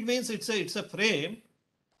skid. Means it's a frame.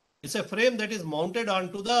 It's a frame that is mounted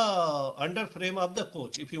onto the under frame of the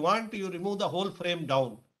coach. If you want, you remove the whole frame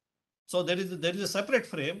down. So there is a separate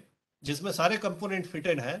frame जिसमें सारे component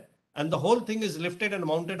fitted हैं, and the whole thing is lifted and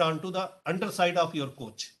mounted onto the underside of your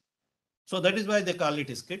coach. So that is why they call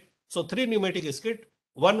it skid. So 3 pneumatic skid,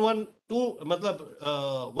 1, 2,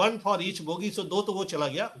 मतलब 1 for each bogie. So 2 तो वो चला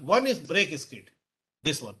गया. 1 is brake skid.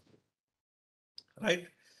 This one, right?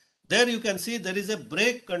 There you can see there is a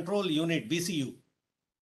brake control unit, BCU,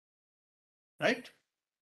 right?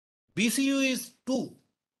 BCU is 2,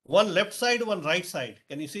 one left side, one right side.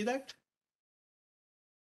 Can you see that?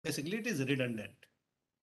 Basically, it is redundant.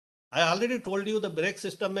 I already told you the brake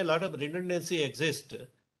system में a lot of redundancy exists.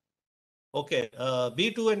 Okay,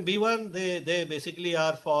 B2 and B1, they basically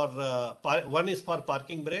are for, one is for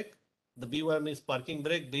parking brake. The B1 is parking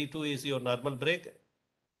brake, B2 is your normal brake,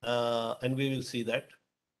 and we will see that.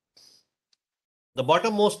 The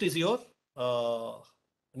bottommost is your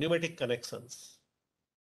pneumatic connections.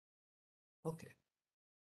 Okay.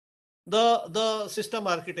 The system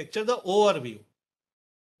architecture, the overview.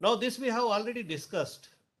 Now this we have already discussed.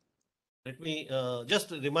 Let me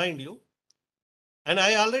just remind you. And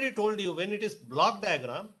I already told you when it is block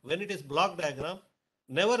diagram,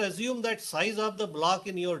 never assume that size of the block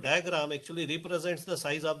in your diagram actually represents the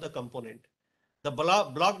size of the component. The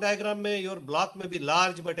block diagram may, your block may be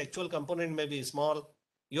large, but actual component may be small.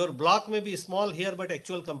 Your block may be small here, but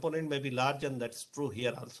actual component may be large, and that's true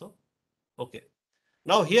here also. Okay.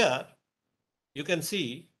 Now here you can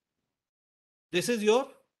see this is your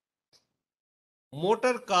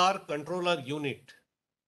motor car controller unit,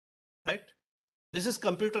 right? This is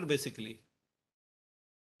computer basically.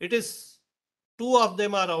 It is 2 of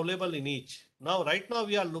them are available in each. Now, right now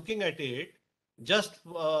we are looking at it just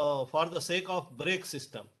for the sake of brake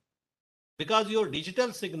system, because your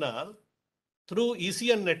digital signal through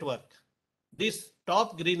ECN network, this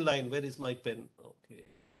top green line, where is my pen? Okay.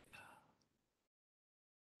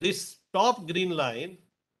 This top green line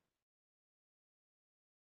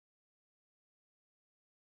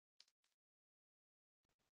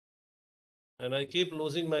and I keep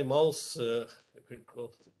losing my mouse if it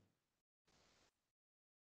goes.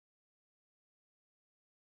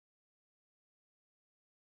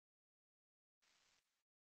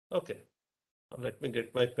 Okay, let me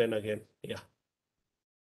get my pen again. Yeah,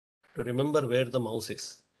 to remember where the mouse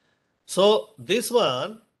is. So this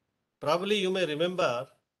one, probably you may remember,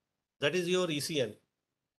 that is your ECN,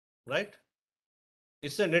 right?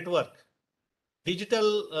 It's a network,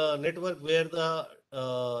 digital network where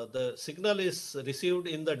the signal is received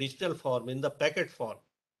in the digital form, in the packet form,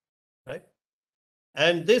 right?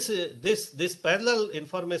 And this parallel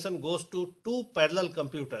information goes to 2 parallel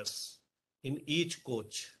computers in each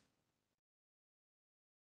coach.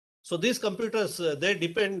 So these computers, they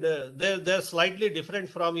depend, they're slightly different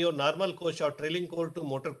from your normal coach or trailing coach to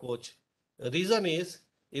motor coach. The reason is,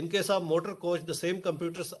 in case of motor coach, the same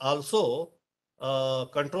computers also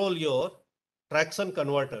control your traction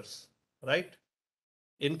converters, right?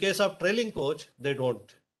 In case of trailing coach, they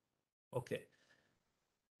don't. Okay.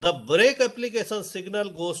 The brake application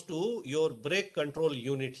signal goes to your brake control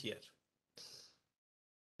unit here.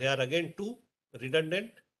 They are again 2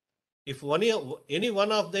 redundant. If any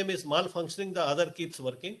one of them is malfunctioning, the other keeps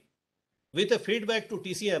working with a feedback to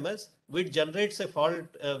TCMS, which generates a fault,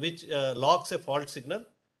 which locks a fault signal.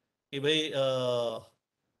 There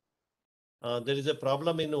is a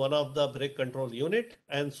problem in one of the brake control unit,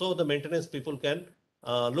 and so the maintenance people can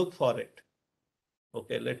look for it.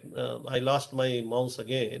 Okay, I lost my mouse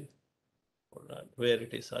again. Hold on, where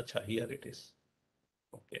it is? Acha, here it is.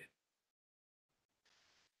 Okay.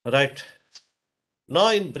 Right.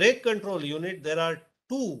 Now in brake control unit, there are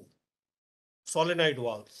 2 solenoid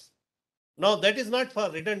valves. Now that is not for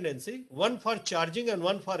redundancy, one for charging and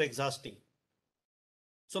one for exhausting.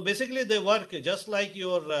 So basically they work just like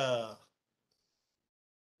your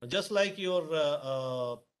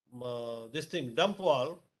this thing dump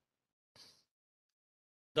valve.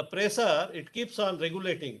 The pressure, it keeps on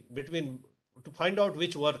regulating between to find out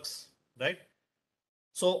which works, right?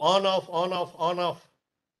 So on off,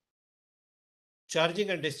 charging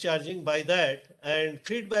and discharging. By that, and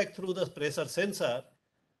feedback through the pressure sensor,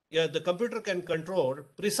 yeah, the computer can control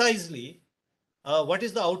precisely what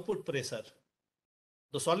is the output pressure.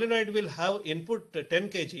 The solenoid will have input 10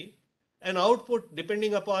 kg and output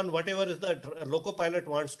depending upon whatever is the loco pilot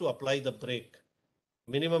wants to apply the brake.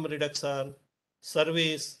 Minimum reduction,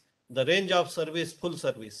 service, the range of service, full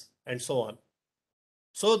service, and so on.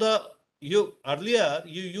 So earlier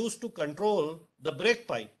you used to control the brake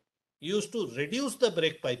pipe. You used to reduce the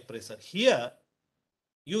brake pipe pressure. Here,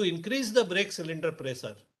 you increase the brake cylinder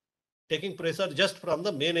pressure, taking pressure just from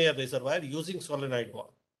the main air reservoir using solenoid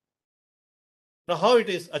valve. Now how it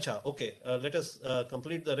is? Acha, okay, let us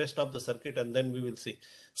complete the rest of the circuit and then we will see.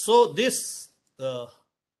 So these two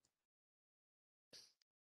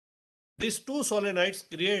solenoids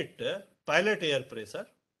create pilot air pressure,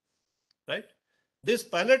 right? This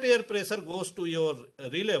pilot air pressure goes to your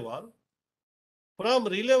relay valve. From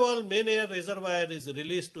relay valve, main air reservoir is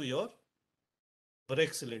released to your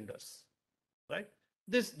brake cylinders, right?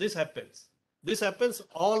 This happens. This happens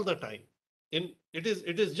all the time. It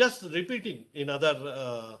is just repeating in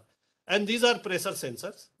other and these are pressure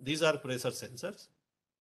sensors. These are pressure sensors.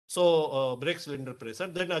 So brake cylinder pressure.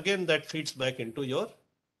 Then again that feeds back into your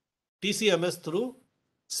TCMS through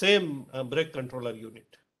same brake controller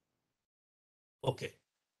unit. Okay.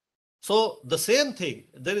 So the same thing,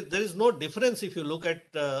 there is no difference if you look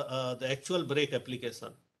at the actual brake application,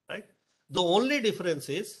 right? The only difference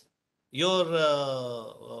is your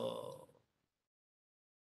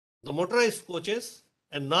the motorized coaches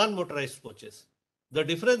and non-motorized coaches. The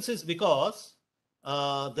difference is because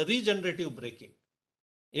the regenerative braking.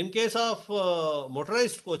 In case of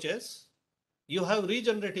motorized coaches, you have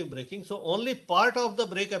regenerative braking. So only part of the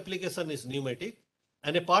brake application is pneumatic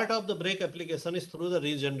and a part of the brake application is through the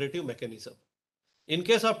regenerative mechanism. In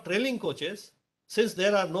case of trailing coaches, since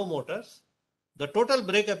there are no motors, the total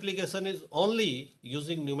brake application is only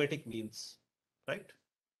using pneumatic means, right?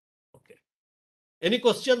 Okay. Any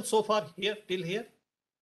questions so far here, till here?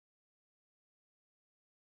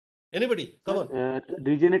 Anybody? Come on.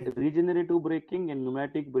 Regenerative braking and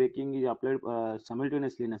pneumatic braking is applied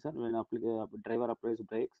simultaneously, sir, when driver applies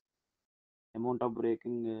brakes. Amount of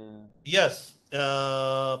braking. Yes.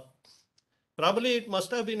 Probably it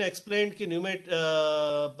must have been explained ki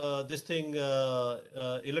this thing the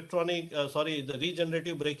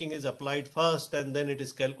regenerative braking is applied first and then it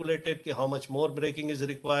is calculated ki how much more braking is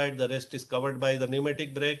required. The rest is covered by the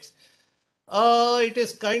pneumatic brakes. It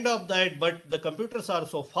is kind of that, but the computers are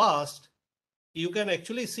so fast, you can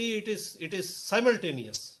actually see it is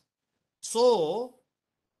simultaneous. So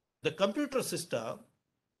the computer system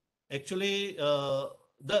actually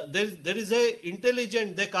there is a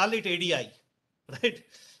intelligent, they call it ADI, right?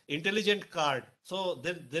 Intelligent card. So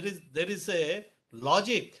there is a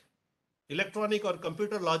logic, electronic or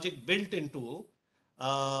computer logic built into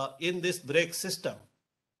in this brake system.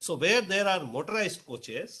 So where there are motorized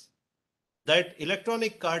coaches, that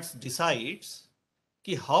electronic cards decides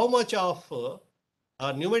ki how much of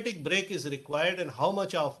pneumatic brake is required and how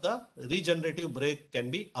much of the regenerative brake can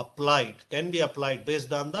be applied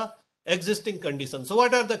based on the existing condition. So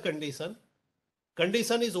what are the condition?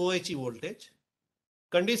 Condition is OHE voltage.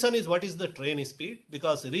 Condition is what is the train speed,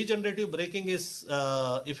 because regenerative braking is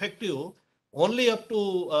effective only up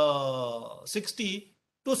to 60,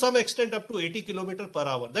 to some extent up to 80 km per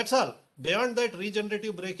hour. That's all. Beyond that,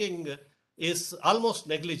 regenerative braking is almost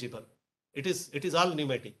negligible. It is all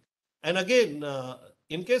pneumatic. And again,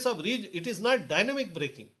 in case of it is not dynamic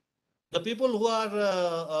braking. The people who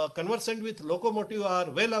are conversant with locomotive are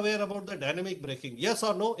well aware about the dynamic braking. Yes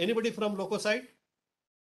or no? Anybody from loco side?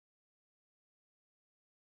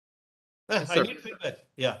 I need feedback.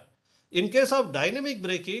 Yeah. In case of dynamic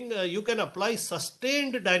braking, you can apply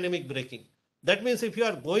sustained dynamic braking. That means if you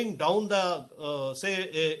are going down the say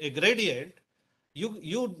a gradient,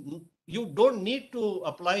 you don't need to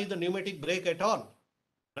apply the pneumatic brake at all,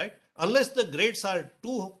 right? Unless the grades are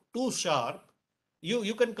too sharp,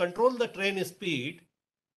 you can control the train speed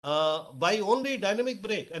by only dynamic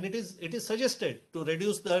brake, and it is suggested to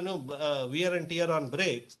reduce the wear and tear on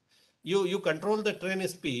brakes. You control the train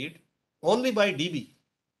speed only by dB,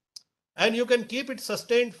 and you can keep it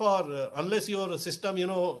sustained for unless your system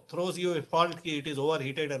throws you a fault key, it is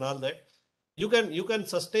overheated and all that. you can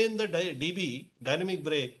sustain the DB, dynamic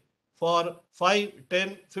brake, for 5,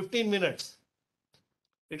 10, 15 minutes.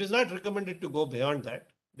 It is not recommended to go beyond that,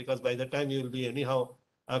 because by the time you will be anyhow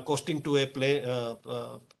coasting to a plane,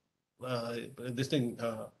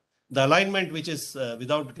 the alignment which is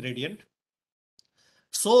without gradient.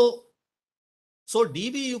 So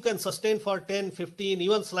DB you can sustain for 10, 15,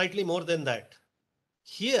 even slightly more than that.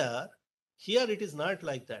 Here it is not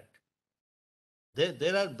like that.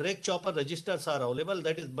 There are brake chopper registers are available,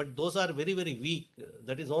 but those are very, very weak.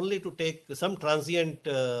 That is only to take some transient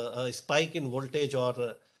spike in voltage,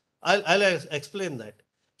 or I'll explain that.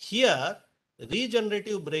 Here,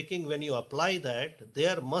 regenerative braking, when you apply that,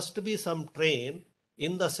 there must be some train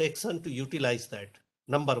in the section to utilize that.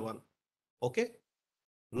 Number one. Okay.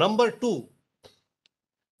 Number two,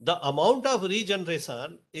 the amount of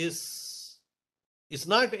regeneration is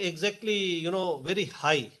not exactly, very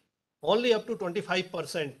high. Only up to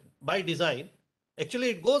 25% by design. Actually,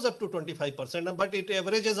 it goes up to 25%, but it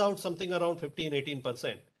averages out something around 15,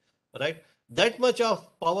 18%, right? That much of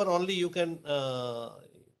power only you can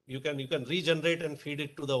regenerate and feed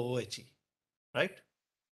it to the OHE, right?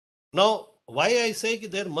 Now, why I say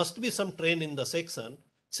there must be some train in the section.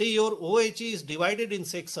 See, your OHE is divided in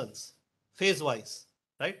sections, phase-wise,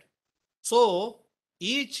 right? So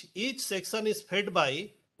each section is fed by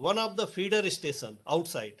one of the feeder station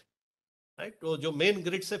outside. Right? तो जो main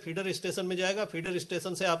grid से feeder station में जाएगा, feeder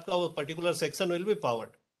station से आपका वो particular section will be powered.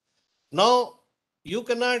 Now you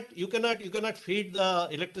cannot feed the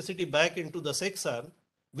electricity back into the section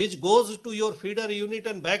which goes to your feeder unit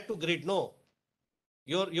and back to grid. No,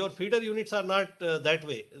 your feeder units are not that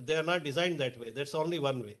way. They are not designed that way. That's only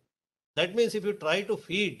one way. That means if you try to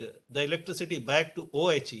feed the electricity back to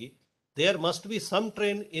OHE, there must be some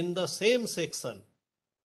train in the same section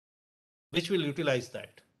which will utilize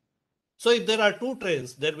that. So if there are two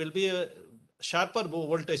trains, there will be a sharper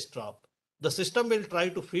voltage drop. The system will try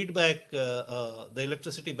to feed back the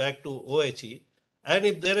electricity back to OHE. And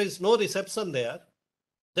if there is no reception there,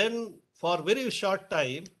 then for very short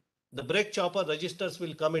time, the brake chopper registers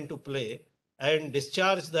will come into play and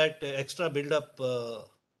discharge that extra buildup, the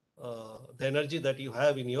energy that you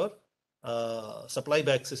have in your supply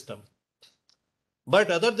back system.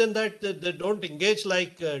 But other than that, they don't engage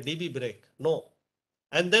like DB brake. No.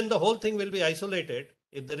 And then the whole thing will be isolated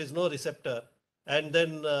if there is no receptor, and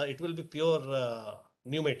then it will be pure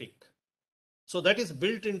pneumatic. So that is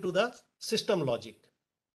built into the system logic.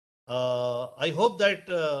 I hope that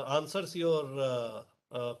answers your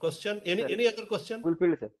question. Any other question?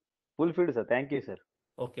 Fulfilled, sir. Fulfilled, sir. Thank you, sir.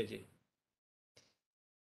 Okay, Ji.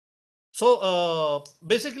 So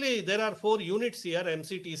basically there are 4 units here: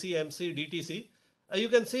 MC, TC, MC, DTC. You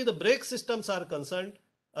can see the brake systems are concerned.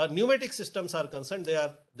 Pneumatic systems are concerned, they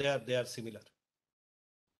are similar.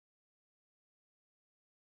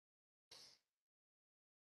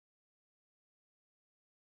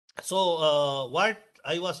 So what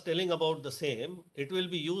I was telling about the same, it will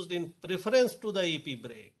be used in preference to the EP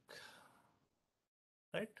brake,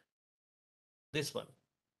 right? This one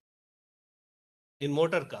in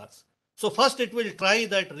motor cars. So first it will try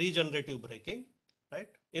that regenerative braking, right?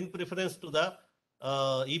 In preference to the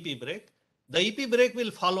EP brake. The EP brake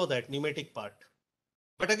will follow that pneumatic part.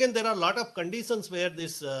 But again, there are a lot of conditions where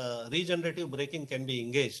this regenerative braking can be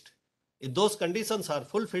engaged. If those conditions are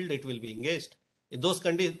fulfilled, it will be engaged. If those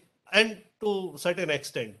conditions, and to certain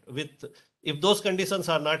extent, if those conditions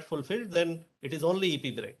are not fulfilled, then it is only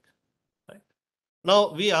EP brake. Right?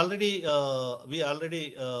 Now we already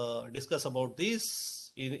discussed about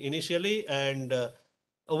these initially, and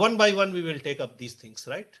one by one we will take up these things,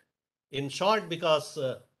 right? In short, because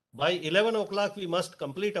by 11 o'clock we must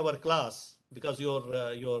complete our class, because your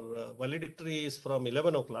valedictory is from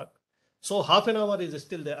 11 o'clock. So half an hour is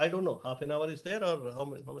still there. I don't know, half an hour is there, or how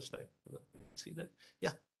much time? See that?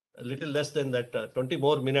 Yeah, a little less than that, 20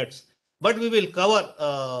 more minutes. But we will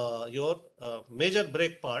cover your major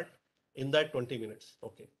brake part in that 20 minutes.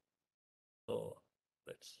 Okay. So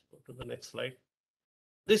let's go to the next slide.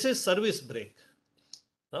 This is service brake.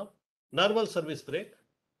 Now, normal service brake.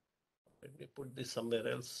 Let me put this somewhere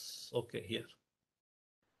else. Okay, here.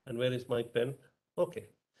 And where is my pen? Okay.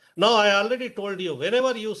 Now I already told you,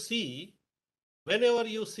 whenever you see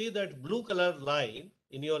that blue color line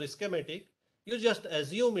in your schematic, you just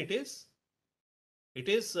assume it is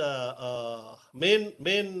main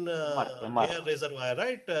air reservoir,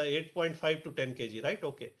 right? 8.5 to 10 kg, right?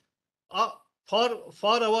 Okay. For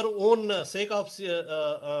our own sake of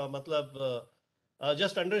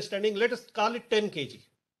just understanding, let us call it 10 kg.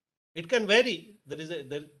 It can vary. There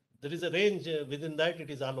is a range within that. It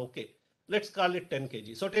is all okay. Let's call it 10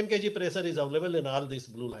 kg. So 10 kg pressure is available in all these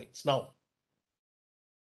blue lines. Now,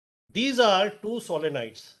 These are two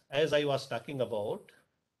solenoids, as I was talking about,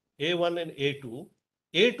 A1 and A2.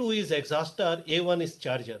 A2 is exhauster, A1 is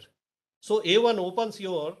charger. So A1 opens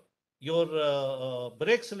your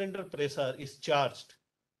brake cylinder pressure is charged.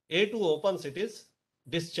 A2 opens, it is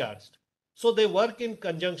discharged. So they work in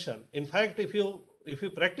conjunction. In fact, if you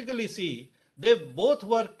practically see, they both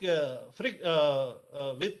work with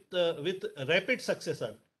rapid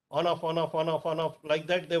succession, on off, on off, on off, on off, like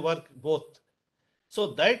that they work both. So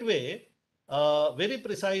that way, very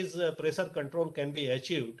precise pressure control can be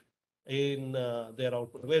achieved in their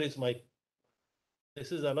output. Where is my?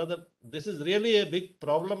 This is really a big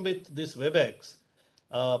problem with this WebEx,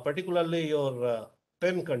 particularly your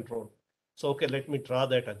pen control. So, okay, let me draw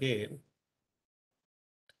that again.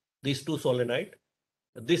 These two solenoid.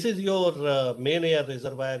 This is your main air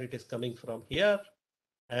reservoir. It is coming from here.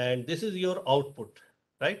 And this is your output,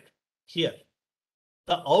 right? Here.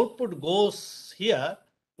 The output goes here.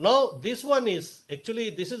 Now, this one is actually,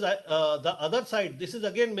 this is the other side. This is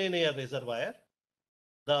again main air reservoir,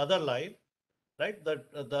 the other line, right?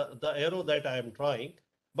 The arrow that I am drawing.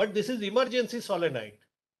 But this is emergency solenoid.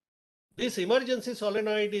 This emergency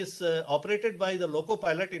solenoid is operated by the loco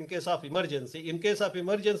pilot in case of emergency. In case of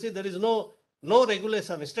emergency, there is no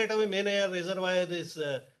regulation. Straight away, main air reservoir is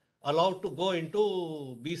allowed to go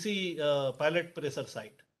into BC pilot pressure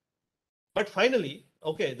site. But finally,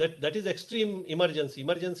 okay, that is extreme emergency.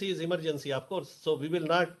 Emergency is emergency, of course. So we will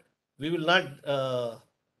not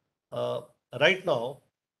right now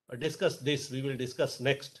discuss this. We will discuss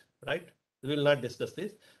next, right? We will not discuss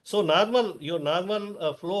this. So your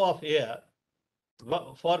normal flow of air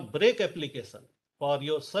for brake application, for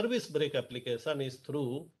your service brake application is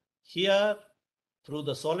through here, through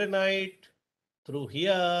the solenoid, through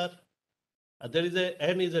here. There is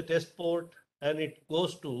N is a test port, and it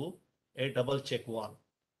goes to a double check valve.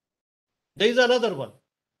 There is another one.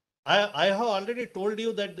 I have already told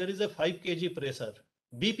you that there is a 5 kg pressure,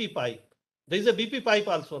 BP pipe. There is a BP pipe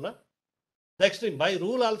also, na? The extreme, by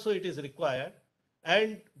rule also it is required.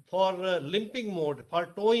 And for limping mode, for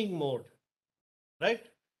towing mode, right?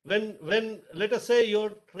 When let us say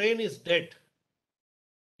your train is dead,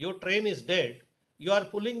 you are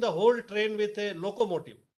pulling the whole train with a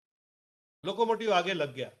locomotive. Locomotive aage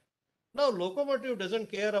lag gaya. Now, locomotive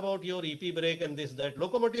doesn't care about your EP brake and this, that.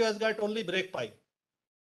 Locomotive has got only brake pipe.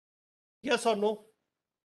 Yes or no?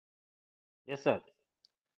 Yes, sir.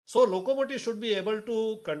 So, locomotive should be able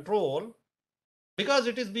to control because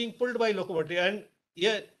it is being pulled by locomotive. And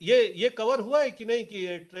ये cover हुआ है कि नहीं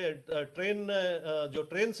कि train जो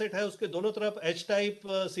train set है उसके दोनों तरफ H टाइप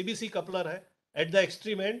CBC कपलर है एट द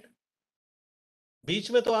एक्सट्रीम एंड,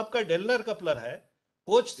 बीच में तो आपका डेलनर कपलर है,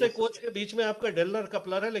 कोच से कोच के बीच में आपका डेलनर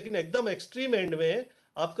कपलर है, लेकिन एकदम एक्सट्रीम एंड में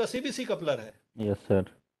आपका CBC कपलर है. यस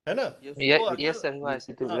सर, है ना? यस सर, हुआ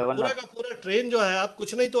ऐसे. पूरा का पूरा ट्रेन जो है, आप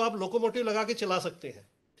कुछ नहीं तो आप लोकोमोटिव लगा के चला सकते हैं.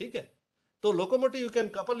 ठीक है, तो locomotive you can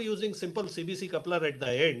couple using simple CBC coupler at the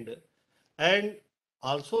end and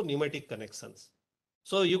also pneumatic connections.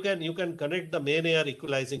 So you can connect the main air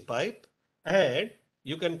equalizing pipe and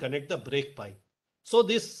you can connect the brake pipe. So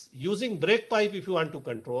this using brake pipe, if you want to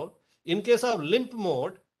control, in case of limp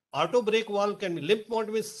mode, auto brake valve can be, limp mode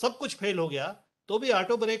में सब कुछ fail हो गया तो भी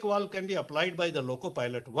auto brake valve can be applied by the loco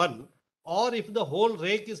pilot 1, or if the whole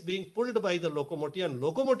rake is being pulled by the locomotive and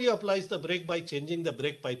locomotive applies the brake by changing the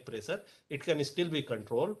brake pipe pressure, it can still be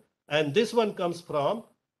controlled. And this one comes from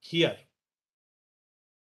here.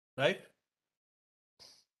 Right?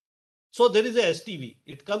 So there is a STV.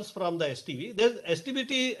 It comes from the STV. There's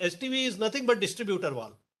STV is nothing but distributor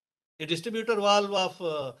valve. A distributor valve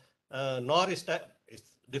of NOR is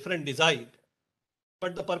different design,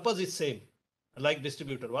 but the purpose is same, like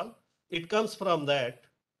distributor valve. It comes from that.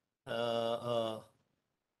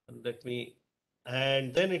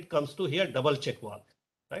 And then it comes to here double check valve,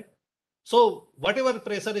 right? So whatever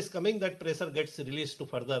pressure is coming, that pressure gets released to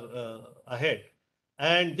further ahead.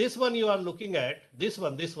 And this one you are looking at, this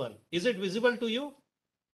one, is it visible to you?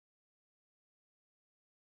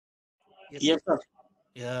 Yes, sir.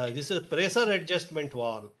 Yeah, this is pressure adjustment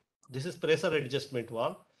valve. This is pressure adjustment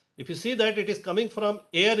valve. If you see that it is coming from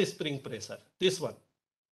air spring pressure, this one.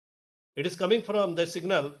 It is coming from the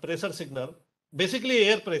signal, pressure signal, basically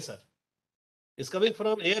air pressure. It's coming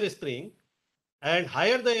from air spring, and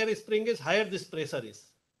higher the air spring is, higher this pressure is.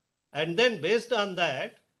 And then based on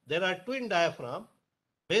that, there are twin diaphragm.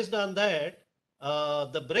 Based on that,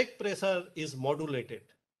 the brake pressure is modulated.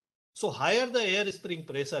 So higher the air spring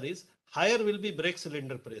pressure is, higher will be brake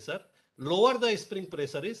cylinder pressure. Lower the spring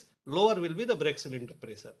pressure is, lower will be the brake cylinder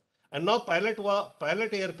pressure. And now pilot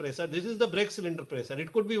air pressure, this is the brake cylinder pressure.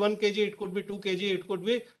 It could be 1 kg, it could be 2 kg, it could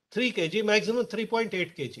be 3 kg, maximum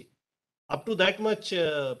 3.8 kg. Up to that much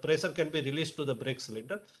pressure can be released to the brake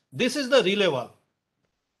cylinder. This is the relay valve.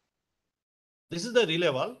 This is the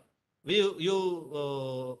relay valve.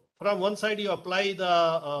 From one side you apply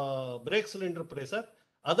the brake cylinder pressure,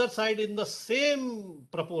 other side in the same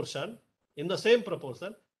proportion,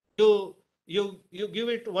 you give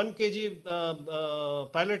it 1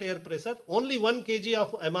 kg pilot air pressure, only 1 kg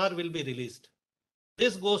of MR will be released.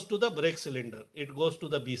 This goes to the brake cylinder. It goes to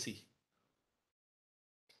the BC.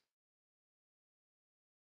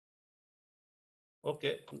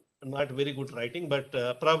 Okay, not very good writing, but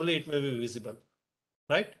probably it may be visible,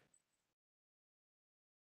 right?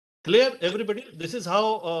 Clear, everybody? This is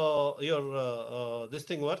how your this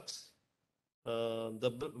thing works.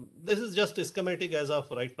 This is just a schematic as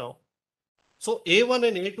of right now. So A1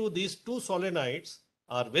 and A2, these two solenoids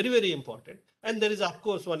are very, very important. And there is of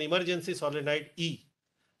course one emergency solenoid E.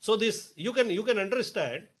 So this you can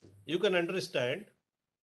understand.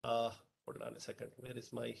 Hold on a second. Where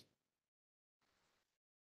is my?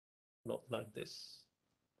 No, not this.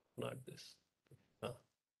 Not this.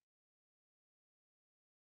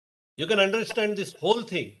 You can understand this whole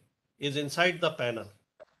thing is inside the panel.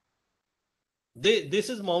 This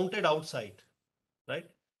is mounted outside, right?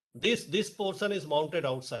 This portion is mounted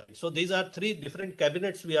outside. So these are three different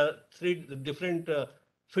cabinets. Three different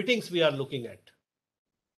fittings we are looking at.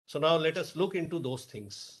 So now let us look into those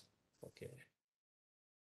things. Okay.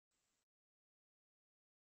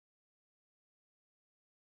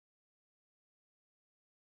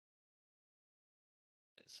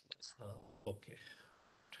 Okay.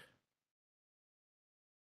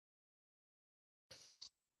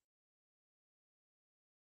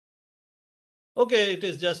 Okay, it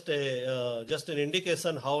is just an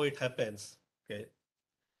indication how it happens. Okay.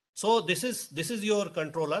 So this is your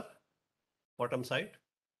controller, bottom side.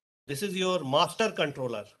 This is your master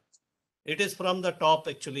controller. It is from the top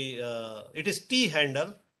actually. It is T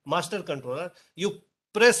handle, master controller. You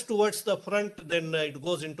press towards the front, then it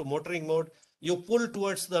goes into motoring mode. You pull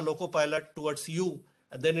towards the loco pilot towards you,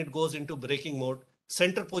 and then it goes into braking mode.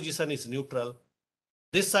 Center position is neutral.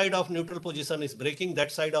 This side of neutral position is braking.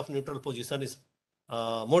 That side of neutral position is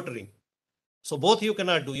motoring. So both you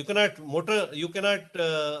cannot do. You cannot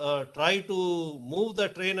try to move the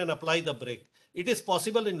train and apply the brake. It is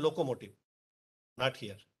possible in locomotive, not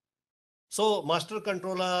here. So master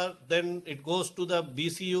controller, then it goes to the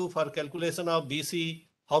BCU for calculation of BC,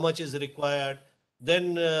 how much is required.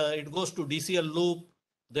 Then it goes to DCL loop,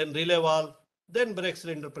 then relay valve, then brake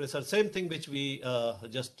cylinder pressure, same thing which we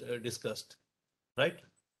just discussed, right?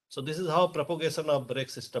 So this is how propagation of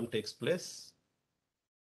brake system takes place.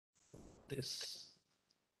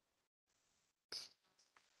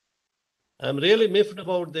 I'm really miffed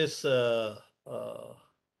about this the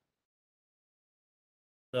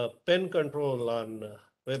pen control on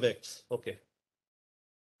WebEx. Okay.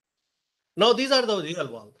 Now these are the real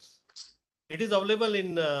valves. It is available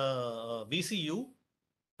in BCU,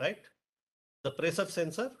 right? The pressure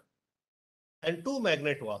sensor and two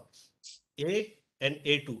magnet valves, A and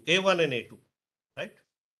A2, A1 and A2, right?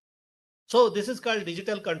 So this is called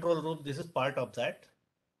digital control room. This is part of that.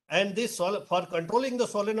 And this for controlling the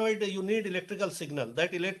solenoid, you need electrical signal.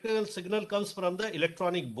 That electrical signal comes from the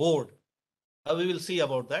electronic board. We will see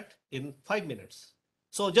about that in 5 minutes.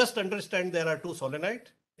 So just understand there are two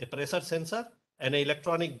solenoid, a pressure sensor and an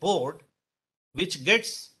electronic board, which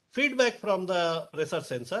gets feedback from the pressure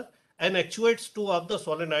sensor and actuates two of the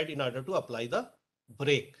solenoid in order to apply the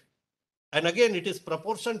brake. And again, it is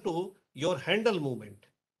proportion to your handle movement.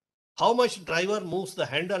 How much driver moves the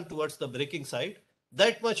handle towards the braking side,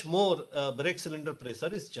 that much more brake cylinder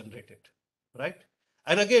pressure is generated, right?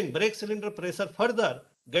 And again, brake cylinder pressure further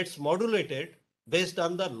gets modulated based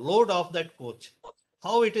on the load of that coach.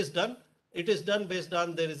 How it is done? It is done based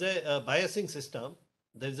on there is a biasing system.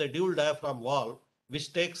 There is a dual diaphragm valve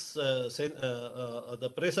which takes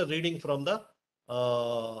the pressure reading from the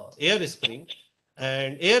air spring,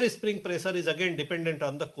 and air spring pressure is again dependent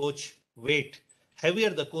on the coach weight.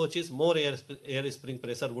 Heavier the coach is, more air spring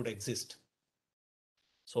pressure would exist.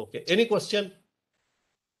 So, okay, any question?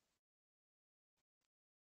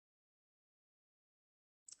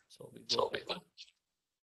 So we go.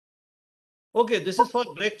 Okay, this is for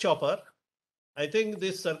brake chopper. I think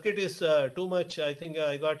this circuit is too much. I think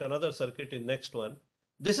I got another circuit in next one.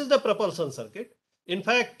 This is the propulsion circuit. In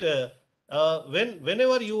fact,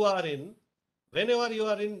 whenever you are in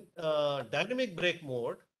dynamic brake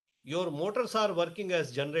mode, your motors are working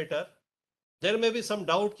as generator. There may be some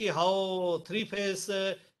doubt ki how three-phase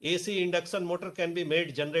AC induction motor can be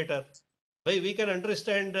made generator. We can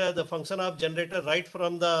understand the function of generator right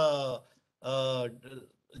from the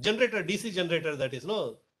generator, DC generator, that is,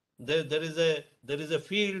 no. there is a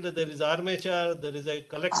field, there is armature, there is a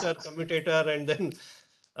collector, commutator, and then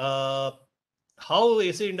how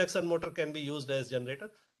AC induction motor can be used as generator.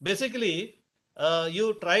 Basically,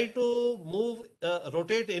 you try to move,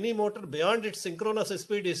 rotate any motor beyond its synchronous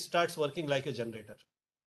speed, it starts working like a generator.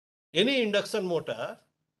 Any induction motor,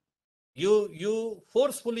 you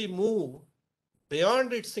forcefully move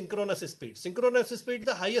beyond its synchronous speed. Synchronous speed,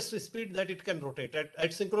 the highest speed that it can rotate.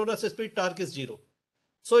 At synchronous speed, torque is 0.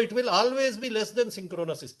 So it will always be less than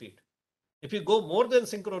synchronous speed. If you go more than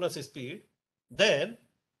synchronous speed, then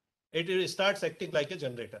it starts acting like a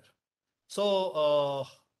generator. So,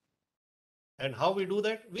 and how we do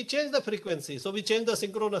that? We change the frequency. So we change the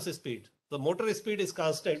synchronous speed. The motor speed is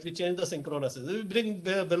constant. We change the synchronous. We bring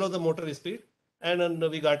below the motor speed, and then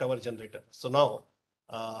we got our generator. So now,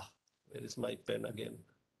 where is my pen again?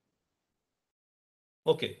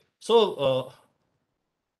 Okay. So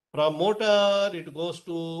from motor it goes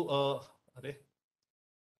to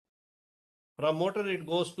from motor it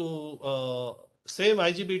goes to same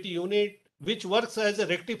IGBT unit, which works as a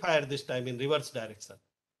rectifier this time in reverse direction.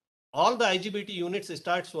 All the IGBT units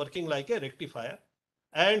starts working like a rectifier,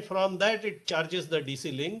 and from that it charges the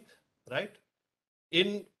DC link, right?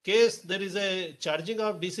 In case there is a charging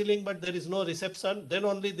of DC link but there is no reception, then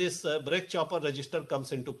only this brake chopper register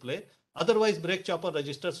comes into play. Otherwise, brake chopper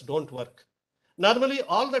registers don't work. Normally,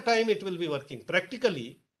 all the time it will be working.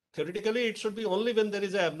 Practically, theoretically, it should be only when there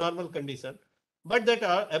is an abnormal condition. But that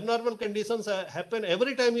abnormal conditions happen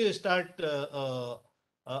every time you start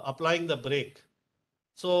applying the brake.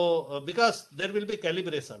 So, because there will be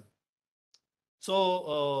calibration.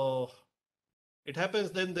 So, it happens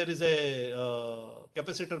then there is a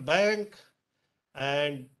capacitor bank,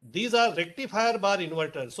 and these are rectifier bar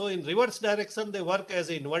inverters. So in reverse direction, they work as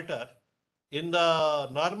an inverter. In the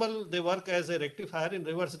normal, they work as a rectifier. In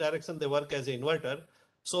reverse direction, they work as an inverter.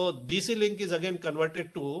 So DC link is again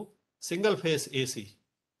converted to single phase AC.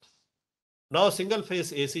 Now single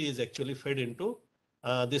phase AC is actually fed into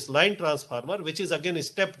this line transformer, which is again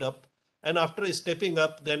stepped up. And after stepping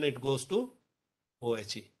up, then it goes to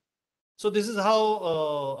OHE. So this is how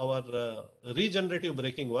our regenerative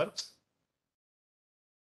braking works.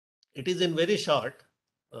 It is in very short.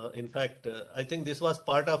 In fact, I think this was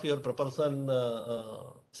part of your propulsion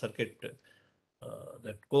circuit,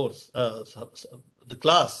 that course, the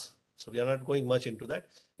class. So we are not going much into that.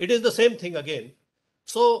 It is the same thing again.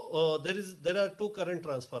 So there are two current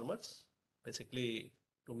transformers, basically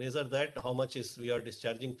to measure that how much is we are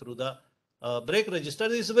discharging through the brake register.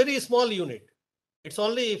 This is a very small unit. It's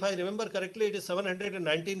only, if I remember correctly, it is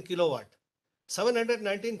 719 kilowatt.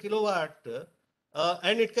 719 kilowatt,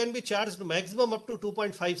 and it can be charged maximum up to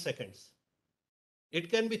 2.5 seconds.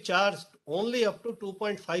 It can be charged only up to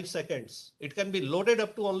 2.5 seconds. It can be loaded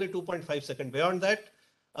up to only 2.5 seconds. Beyond that,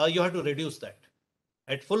 you have to reduce that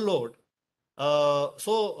at full load.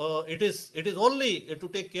 It is only to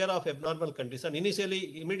take care of abnormal condition.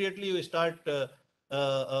 Initially, immediately you start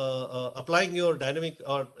applying your dynamic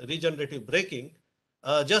or regenerative braking.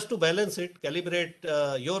 Just to balance it, calibrate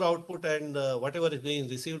your output and whatever is being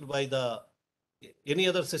received by any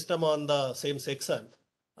other system on the same section.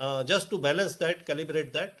 Just to balance that,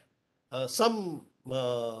 calibrate that, some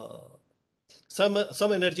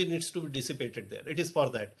energy needs to be dissipated there. It is for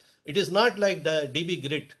that. It is not like the DB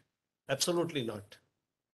grid. Absolutely not.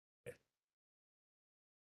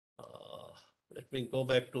 Let me go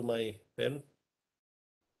back to my pen.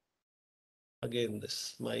 Again,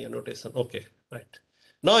 this my annotation. Okay, right.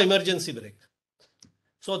 Now emergency brake.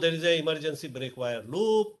 So there is a emergency brake wire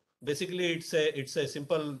loop. Basically, it's a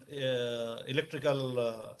simple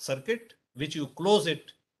electrical circuit which you close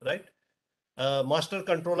it, right? Master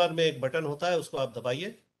controller में एक button होता है, उसको आप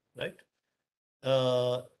दबाइए, right?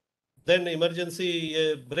 Then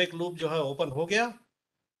emergency brake loop जो है open हो गया,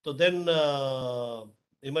 तो then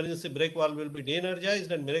emergency brake valve will be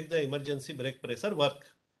de-energized and make the emergency brake pressure work.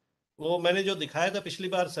 वो मैंने जो दिखाया था पिछली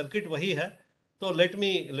बार सर्किट वही है. So let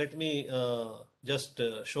me just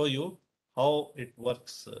show you how it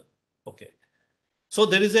works. Okay. So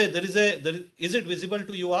is it visible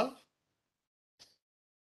to you all?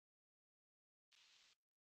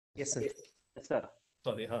 Yes, sir. Yes, sir.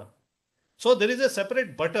 Sorry, huh? So there is a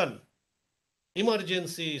separate button,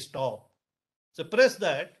 emergency stop. So press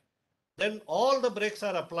that, then all the brakes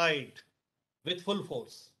are applied with full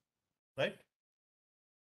force, right?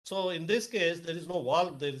 So in this case, there is no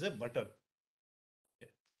valve, there is a button.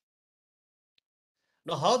 Okay.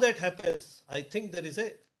 Now how that happens, I think there is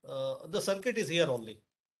the circuit is here only.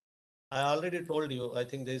 I already told you, I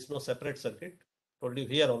think there is no separate circuit, told you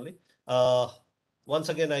here only. once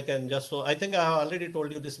again, I can just, so I think I have already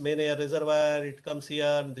told you this main air reservoir, it comes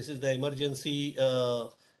here, and this is the emergency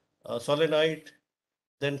solenoid.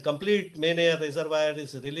 Then complete main air reservoir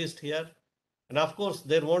is released here. And of course,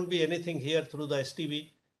 there won't be anything here through the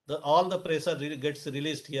STV. All the pressure gets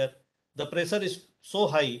released here. The pressure is so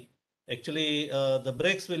high, actually, the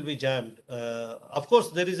brakes will be jammed. Of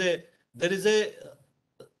course,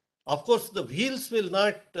 of course, the wheels will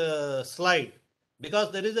not slide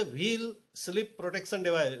because there is a wheel slip protection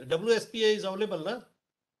device. WSPA is available, na?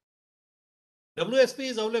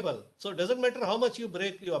 WSP is available. So it doesn't matter how much you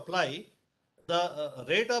brake you apply, the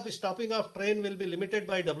rate of stopping of train will be limited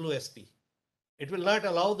by WSP. It will not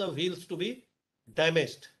allow the wheels to be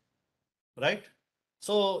damaged, right?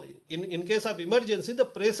 So in case of emergency, the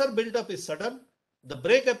pressure buildup is sudden, the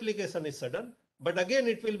brake application is sudden, but again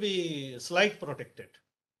it will be slide protected.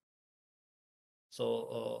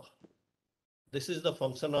 So this is the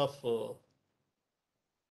function of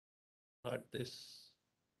this.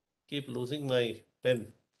 Keep losing my pen.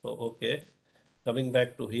 So okay, coming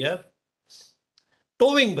back to here,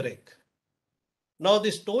 towing brake. Now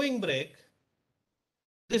this towing brake,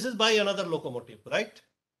 this is by another locomotive, right?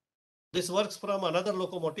 This works from another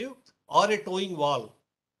locomotive or a towing valve.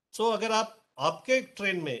 So अगर आप आपके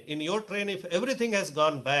train में, in your train, if everything has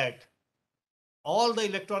gone bad, all the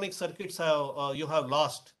electronic circuits have you have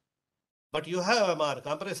lost, but you have MR,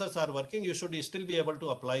 compressors are working, you should still be able to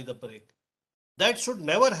apply the brake. That should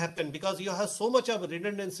never happen because you have so much of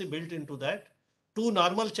redundancy built into that, 2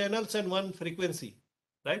 normal channels and 1 frequency,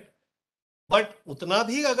 right? But उतना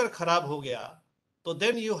भी अगर खराब हो गया, तो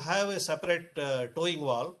then you have a separate towing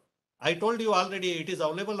valve. I told you already it is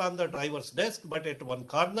available on the driver's desk, but at one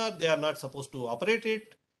corner they are not supposed to operate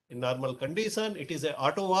it in normal condition. It is an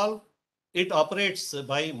auto valve. It operates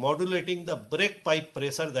by modulating the brake pipe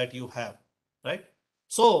pressure that you have, right?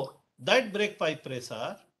 So that brake pipe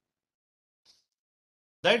pressure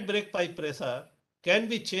can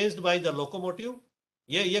be changed by the locomotive.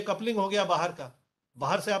 ये coupling हो गया बाहर का,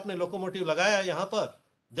 बाहर से आपने locomotive लगाया यहाँ पर,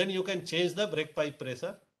 then you can change the brake pipe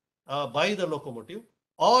pressure by the locomotive,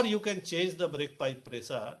 or you can change the brake pipe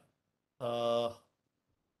pressure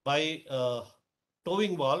by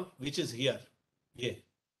towing valve, which is here,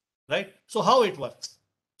 right? So how it works?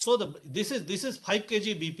 So this is 5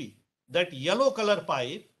 kg BP. That yellow color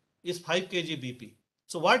pipe is 5 kg BP.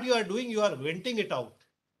 So what you are doing, you are venting it out,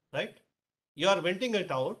 right? You are venting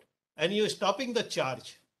it out and you are stopping the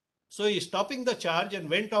charge. So you are stopping the charge and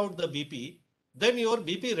vent out the BP, then your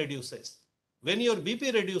BP reduces. When your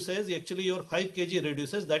BP reduces, actually your 5 kg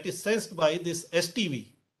reduces. That is sensed by this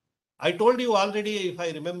STV. I told you already, if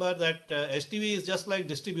I remember, that STV is just like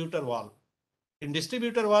distributor valve. In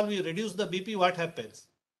distributor valve, you reduce the BP, what happens?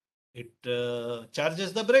 It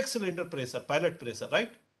charges the brake cylinder pressure, pilot pressure,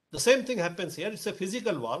 right? The same thing happens here. It's a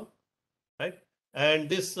physical valve, right? And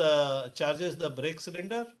this charges the brake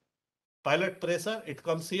cylinder, pilot pressure. It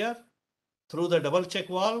comes here through the double check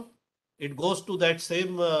valve. It goes to that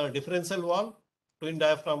same differential valve, twin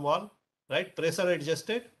diaphragm valve, right? Pressure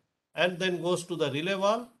adjusted, and then goes to the relay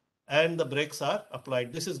valve, and the brakes are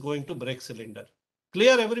applied. This is going to brake cylinder.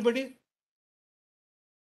 Clear, everybody?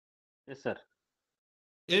 Yes, sir.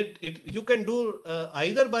 You can do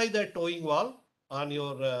either by the towing valve on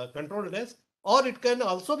your control desk, or it can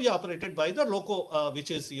also be operated by the loco,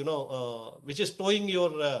 which is which is towing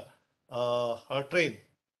your train.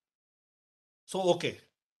 So okay.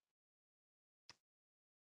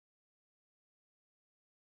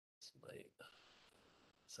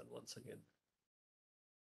 So once again.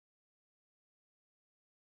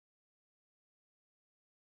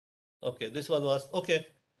 Okay, this one was okay.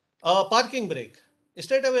 Parking brake.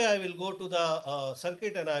 Straight away, I will go to the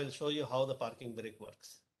circuit and I will show you how the parking brake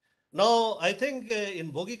works. Now, I think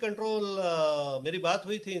in bogie control, मेरी बात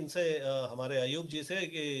हुई थी इनसे हमारे अयूब जी से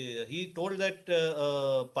कि he told that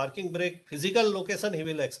parking brake physical location he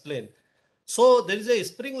will explain. So there is a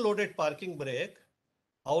spring-loaded parking brake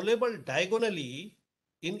available diagonally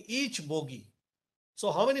in each bogie.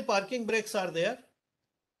 So how many parking brakes are there?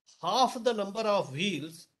 Half the number of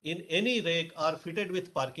wheels in any rake are fitted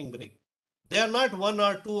with parking brake. They are not 1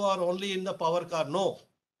 or 2 or only in the power car. No.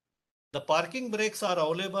 The parking brakes are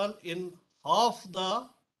available in half the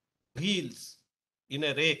wheels in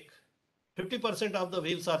a rake. 50% of the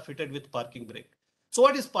wheels are fitted with parking brake. So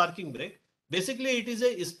what is parking brake? Basically, it is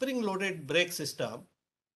a spring-loaded brake system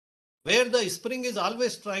where the spring is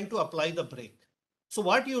always trying to apply the brake. So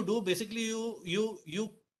what you do, basically, you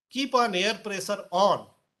keep on air pressure on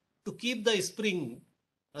to keep the spring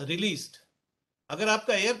released. अगर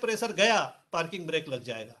आपका air pressure गया parking brake लग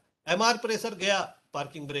जाएगा, MR pressure गया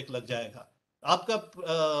parking brake लग जाएगा,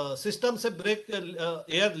 आपका system से ब्रेक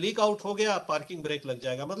एयर लीक आउट हो गया, पार्किंग ब्रेक लग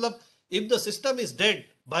जाएगा. मतलब if the system is dead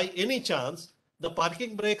by any chance, the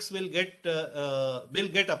parking brakes will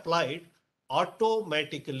get applied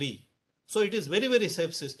automatically. So it is very very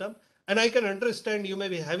safe system. And I can understand you may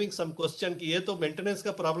be having some question कि ये तो maintenance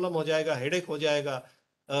का problem हो जाएगा, headache हो जाएगा,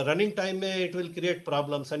 running time में it will create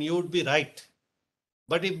problems, and you would be right.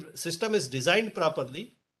 But if system is designed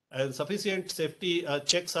properly and sufficient safety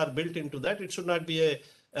checks are built into that, it should not be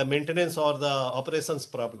a maintenance or the operations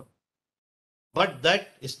problem. But that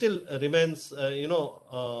still remains,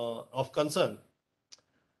 of concern.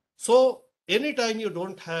 So anytime you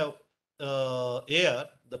don't have air,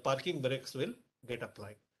 the parking brakes will get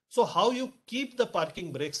applied. So how you keep the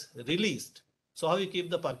parking brakes released? So how you keep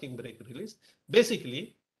the parking brake released?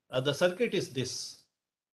 Basically, the circuit is this.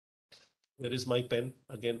 Where is my pen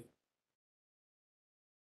again?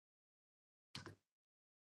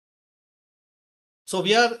 So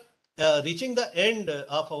we are reaching the end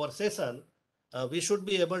of our session. We should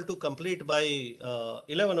be able to complete by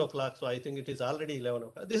 11 o'clock. So I think it is already 11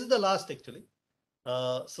 o'clock. This is the last actually.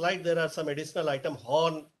 Slide, there are some additional item,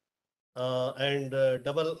 horn and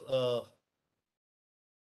double.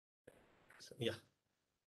 Yeah.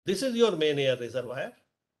 This is your main air reservoir.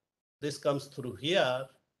 This comes through here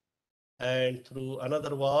and through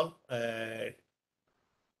another wall. And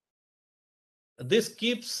this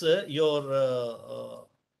keeps your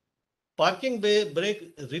parking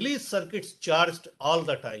brake release circuits charged all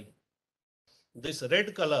the time. This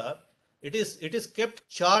red color, it is kept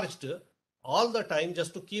charged all the time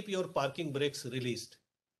just to keep your parking brakes released.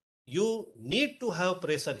 You need to have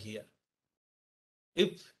pressure here.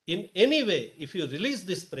 If in any way, if you release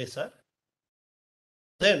this pressure,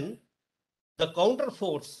 then the counter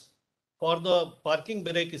force for the parking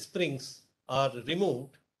brake springs are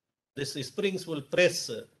removed. This springs will press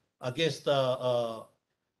against the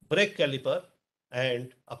brake caliper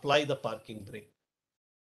and apply the parking brake.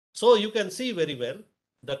 So you can see very well,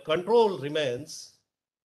 the control remains,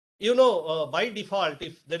 by default,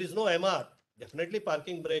 if there is no MR, definitely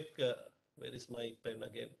parking brake, where is my pen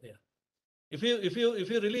again? Yeah. If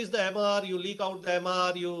you release the MR, you leak out the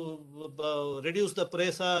MR, you reduce the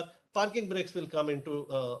pressure, parking brakes will come into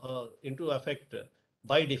effect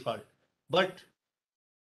by default. But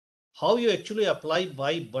how you actually apply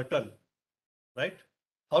by button, right?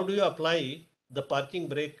 How do you apply the parking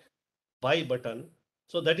brake by button?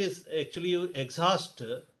 So that is actually you exhaust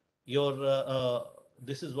your,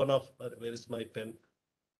 this is one of, where is my pen?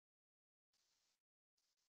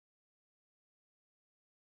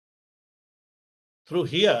 Through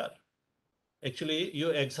here, actually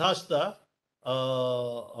you exhaust the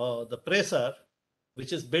pressure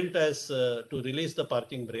which is built as to release the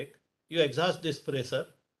parking brake. You exhaust this pressure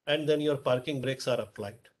and then your parking brakes are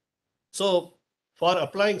applied. So for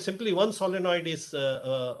applying, simply one solenoid is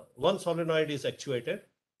actuated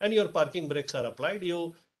and your parking brakes are applied.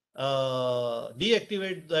 You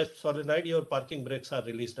deactivate that solenoid, your parking brakes are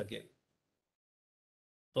released again.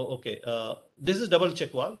 So okay, this is double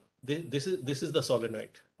check valve. This is the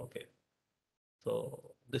solenoid. Okay.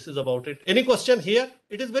 So this is about it. Any question here?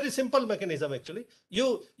 It is very simple mechanism actually.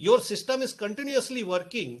 Your system is continuously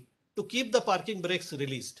working to keep the parking brakes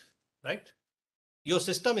released, right? Your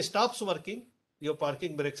system stops working, your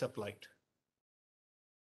parking brakes applied.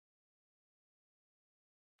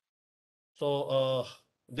 So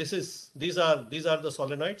these are the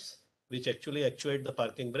solenoids which actually actuate the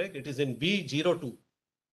parking brake. It is in B02,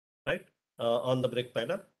 right, on the brake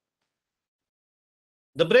panel.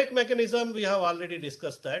 The brake mechanism, we have already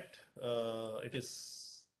discussed that. It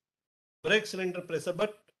is brake cylinder pressure,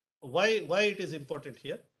 but why it is important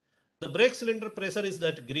here? The brake cylinder pressure is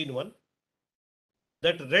that green one.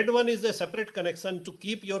 That red one is a separate connection to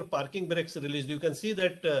keep your parking brakes released. You can see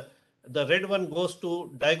that the red one goes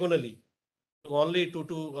to diagonally to only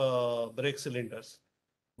two brake cylinders,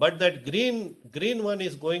 but that green one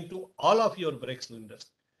is going to all of your brake cylinders.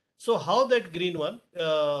 So how that green one,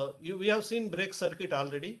 we have seen brake circuit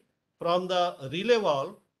already. From the relay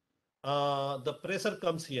valve, the pressure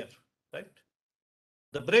comes here, right?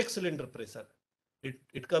 The brake cylinder pressure,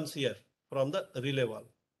 it comes here from the relay valve.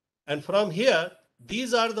 And from here,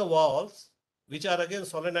 these are the valves which are again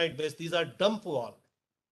solenoid based. These are dump valve.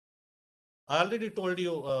 I already told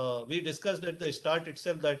you, we discussed at the start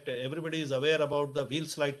itself that everybody is aware about the wheel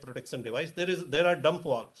slide protection device. There are dump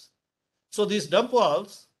valves. So these dump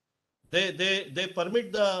valves, they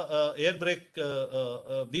permit the air brake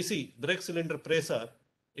BC brake cylinder pressure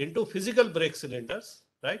into physical brake cylinders,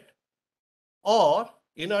 right? Or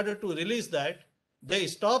in order to release that, they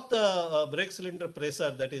stop the brake cylinder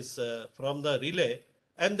pressure that is from the relay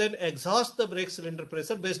and then exhaust the brake cylinder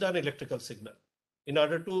pressure based on electrical signal in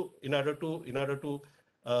order to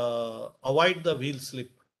avoid the wheel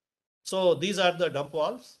slip. So these are the dump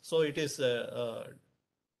valves. So it is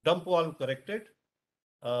dump valve corrected,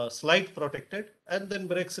 slide protected, and then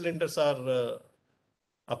brake cylinders are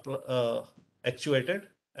actuated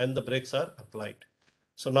and the brakes are applied.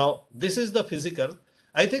 So now this is the physical.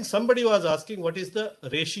 I think somebody was asking what is the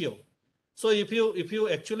ratio. So if you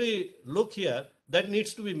actually look here, that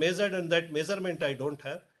needs to be measured, and that measurement I don't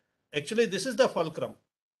have. Actually, this is the fulcrum,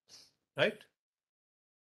 right?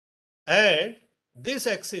 And this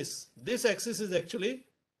axis is actually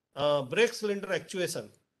brake cylinder actuation.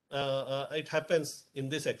 It happens in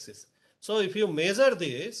this axis. So if you measure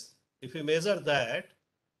this, if you measure that,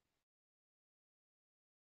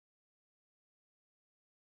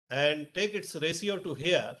 and take its ratio to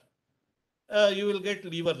here, you will get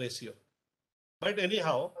lever ratio. But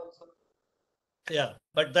anyhow, yeah,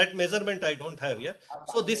 but that measurement I don't have here.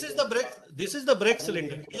 So this is the brake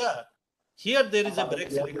cylinder. Yeah, here there is a brake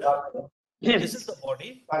cylinder. This is the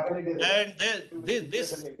body, and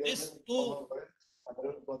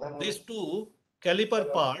these two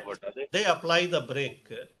caliper parts, they apply the brake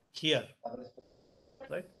here,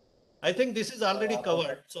 right? I think this is already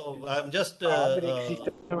covered, so I'm just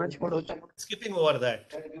skipping over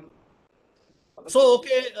that. So,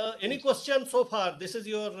 okay, any questions so far? This is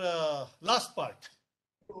your last part.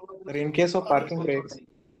 Sir, in case of parking brakes,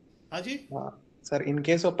 Haji? sir, in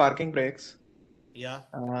case of parking brakes, Yeah.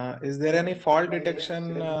 is there any fault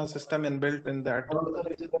detection system inbuilt in that?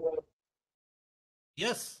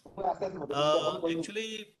 Yes.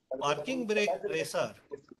 Actually, parking brake pressure,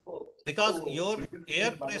 because your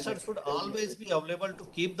air pressure should always be available to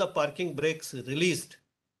keep the parking brakes released.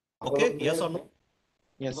 Okay, yes or no?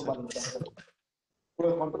 Yes, sir.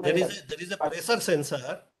 There is a pressure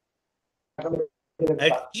sensor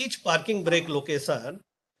at each parking brake location,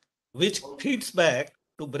 which feeds back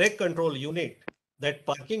to brake control unit that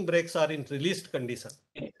parking brakes are in released condition.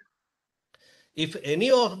 If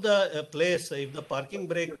any of the if the parking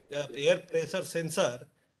brake air pressure sensor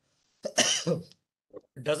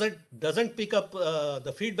doesn't pick up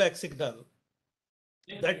the feedback signal,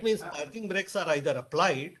 that means parking brakes are either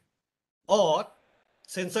applied or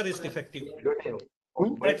sensor is defective.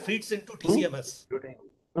 That feeds into TCMS.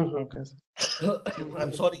 Okay, sir.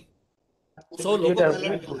 I'm sorry. So loco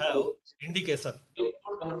pilot will have indication.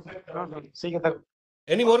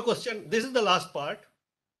 Any more question? This is the last part.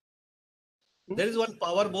 There is one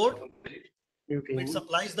power board which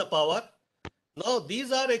supplies the power. Now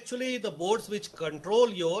these are actually the boards which control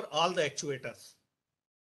all the actuators,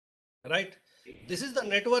 right? This is the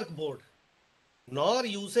network board. NOR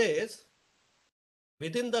uses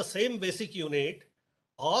within the same basic unit,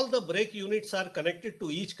 all the brake units are connected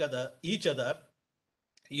to each other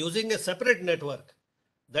using a separate network.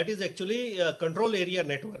 That is actually a control area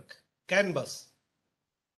network, CAN bus.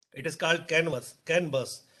 It is called CAN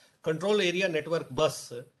bus, control area network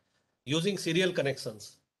bus, using serial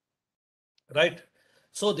connections, right?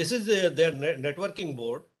 So this is their networking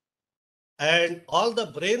board, and all the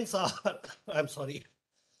brains are, I'm sorry,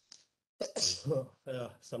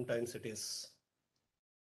 sometimes it is.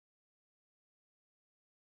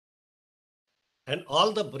 And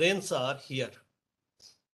all the brains are here.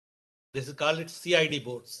 This is called CID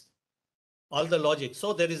boards. All the logic.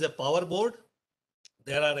 So there is a power board,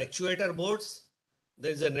 there are actuator boards,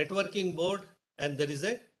 there is a networking board, and there is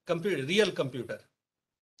a computer, real computer.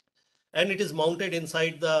 And it is mounted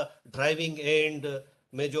inside the driving end.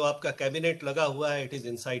 में जो आपका cabinet लगा हुआ है, it is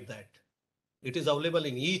inside that. It is available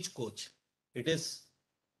in each coach. It is.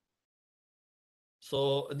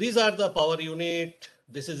 So these are the power unit.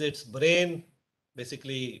 This is its brain.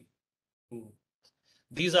 Basically,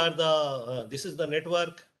 these are the this is the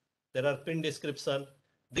network. There are pin description.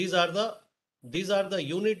 These are the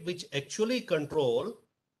unit which actually control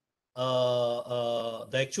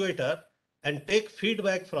the actuator and take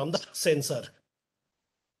feedback from the sensor.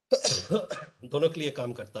 दोनों के लिए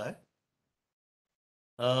काम करता है.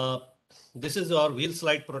 This is our wheel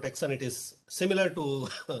slide protection. It is similar to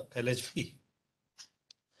LHV.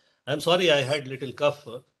 I'm sorry, I had little cough.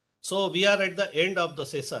 So we are at the end of the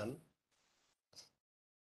session,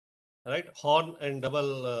 right? Horn and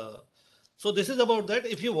double. So this is about that.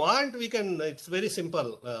 If you want, we can. It's very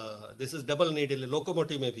simple. This is double needle.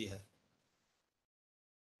 Locomotive में भी है.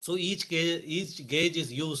 So each gauge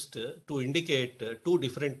is used to indicate two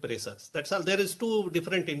different pressures. That's all. There is two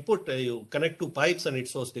different input. You connect two pipes and it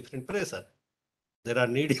shows different pressure. There are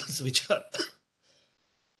needles which are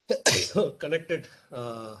connected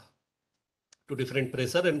to different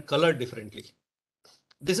pressure and colored differently.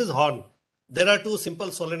 This is horn. There are two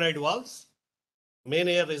simple solenoid valves. Main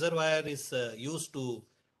air reservoir is used to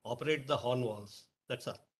operate the horn valves. That's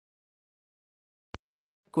all.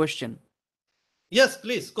 Question. Yes,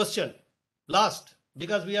 please, question. Last,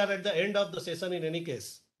 because we are at the end of the session in any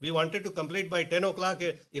case. We wanted to complete by 10 o'clock,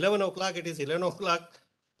 11 o'clock, it is 11 o'clock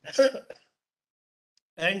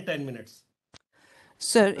and 10 minutes.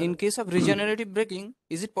 Sir, in case of regenerative braking,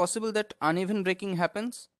 is it possible that uneven braking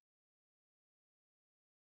happens?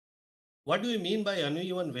 What do you mean by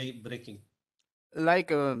uneven braking? Like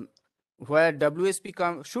where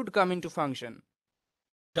WSP should come into function.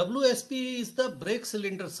 WSP is the brake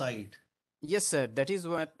cylinder side. Yes, sir. That is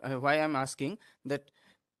what why I'm asking that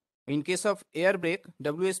in case of air brake,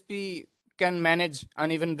 WSP can manage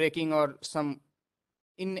uneven braking or some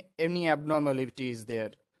in any abnormality is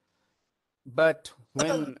there. But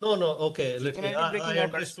when No, okay. regenerative braking I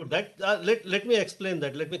occurs, understood that. Let me explain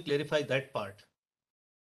that. Let me clarify that part.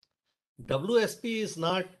 WSP is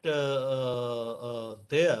not there.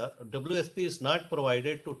 WSP is not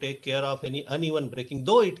provided to take care of any uneven braking,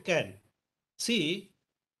 though it can. See,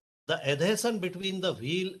 the adhesion between the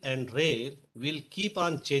wheel and rail will keep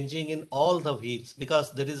on changing in all the wheels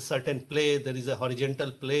because there is a certain play, there is a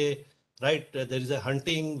horizontal play, right? There is a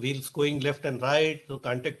hunting, wheels going left and right, so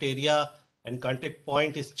contact area and contact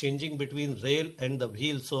point is changing between rail and the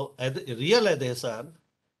wheel. So real adhesion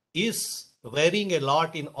is varying a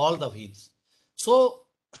lot in all the wheels. So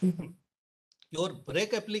your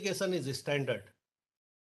brake application is standard,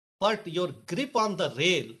 but your grip on the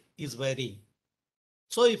rail is varying.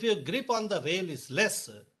 So if your grip on the rail is less,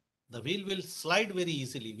 the wheel will slide very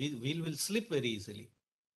easily, wheel will slip very easily.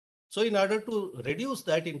 So in order to reduce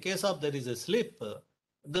that, in case of there is a slip,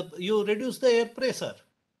 you reduce the air pressure.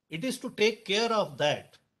 It is to take care of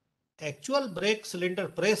that. Actual brake cylinder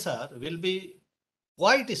pressure will be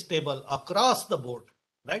quite stable across the board,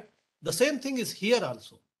 right? The same thing is here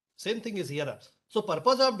also. Same thing is here also. So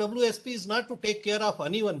purpose of WSP is not to take care of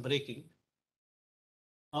uneven braking.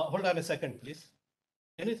 Hold on a second, please.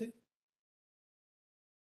 Anything?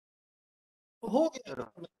 हो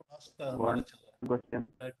गया One question.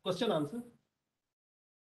 Question answer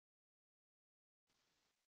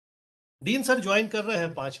dean sir join कर रहे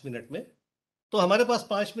हैं 5 minute में तो हमारे पास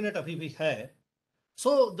 5 minute अभी भी है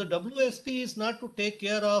so the WSP is not to take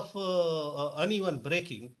care of uneven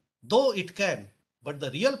braking though it can but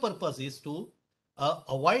the real purpose is to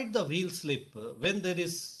avoid the wheel slip when there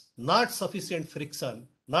is not sufficient friction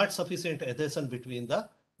not sufficient adhesion between the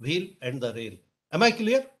wheel and the rail. Am I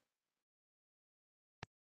clear?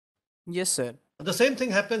 yes, sir. The same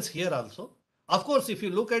thing happens here also. Of course, if you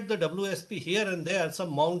look at the WSP here and there,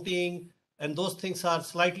 some mounting and those things are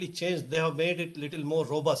slightly changed. They have made it little more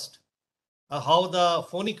robust. How the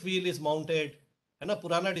phonic wheel is mounted, है ना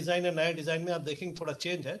पुराना design है नया design में आप देखेंगे थोड़ा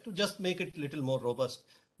change है to just make it little more robust.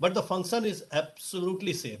 But the function is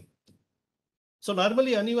absolutely same. So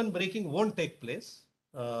normally uneven braking won't take place.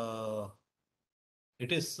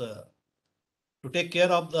 It is to take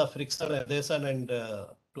care of the friction adhesion and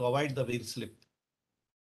to avoid the wheel slip.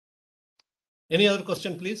 Any other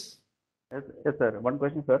question, please? Yes, sir. One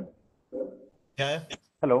question, sir. Yeah.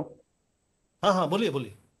 Hello. हाँ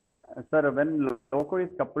बोलिए. Sir, when loco is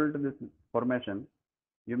coupled to this formation,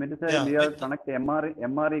 you mean to say we are connect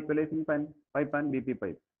MR equalizing pipe and BP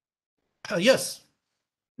pipe? Yes.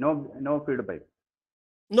 No feed pipe.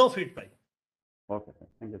 No feed pipe. Okay, sir.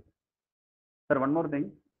 Thank you. Sir, one more thing.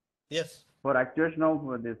 Yes. For actuation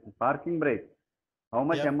of this parking brake, how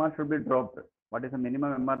much MR should be dropped? What is the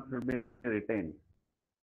minimum MR should be retained?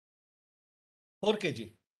 4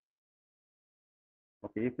 kg.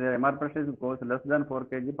 Okay, if the MR pressure goes less than 4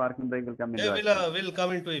 kg, parking brake will come into action. Will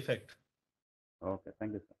come into effect. Okay,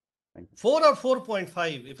 thank you, sir. Thank you. 4 or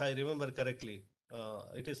 4.5, if I remember correctly.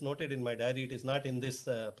 It is noted in my diary. It is not in this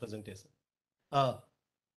presentation.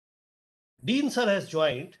 Dean sir has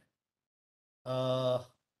joined.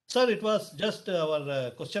 Sir, it was just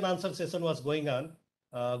our question answer session was going on.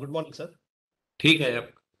 Good morning, sir. ठीक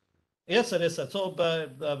है. Yes, sir. Yes, sir. So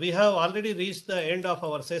we have already reached the end of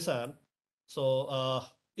our session. So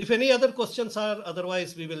if any other questions are,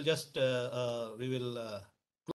 otherwise we will just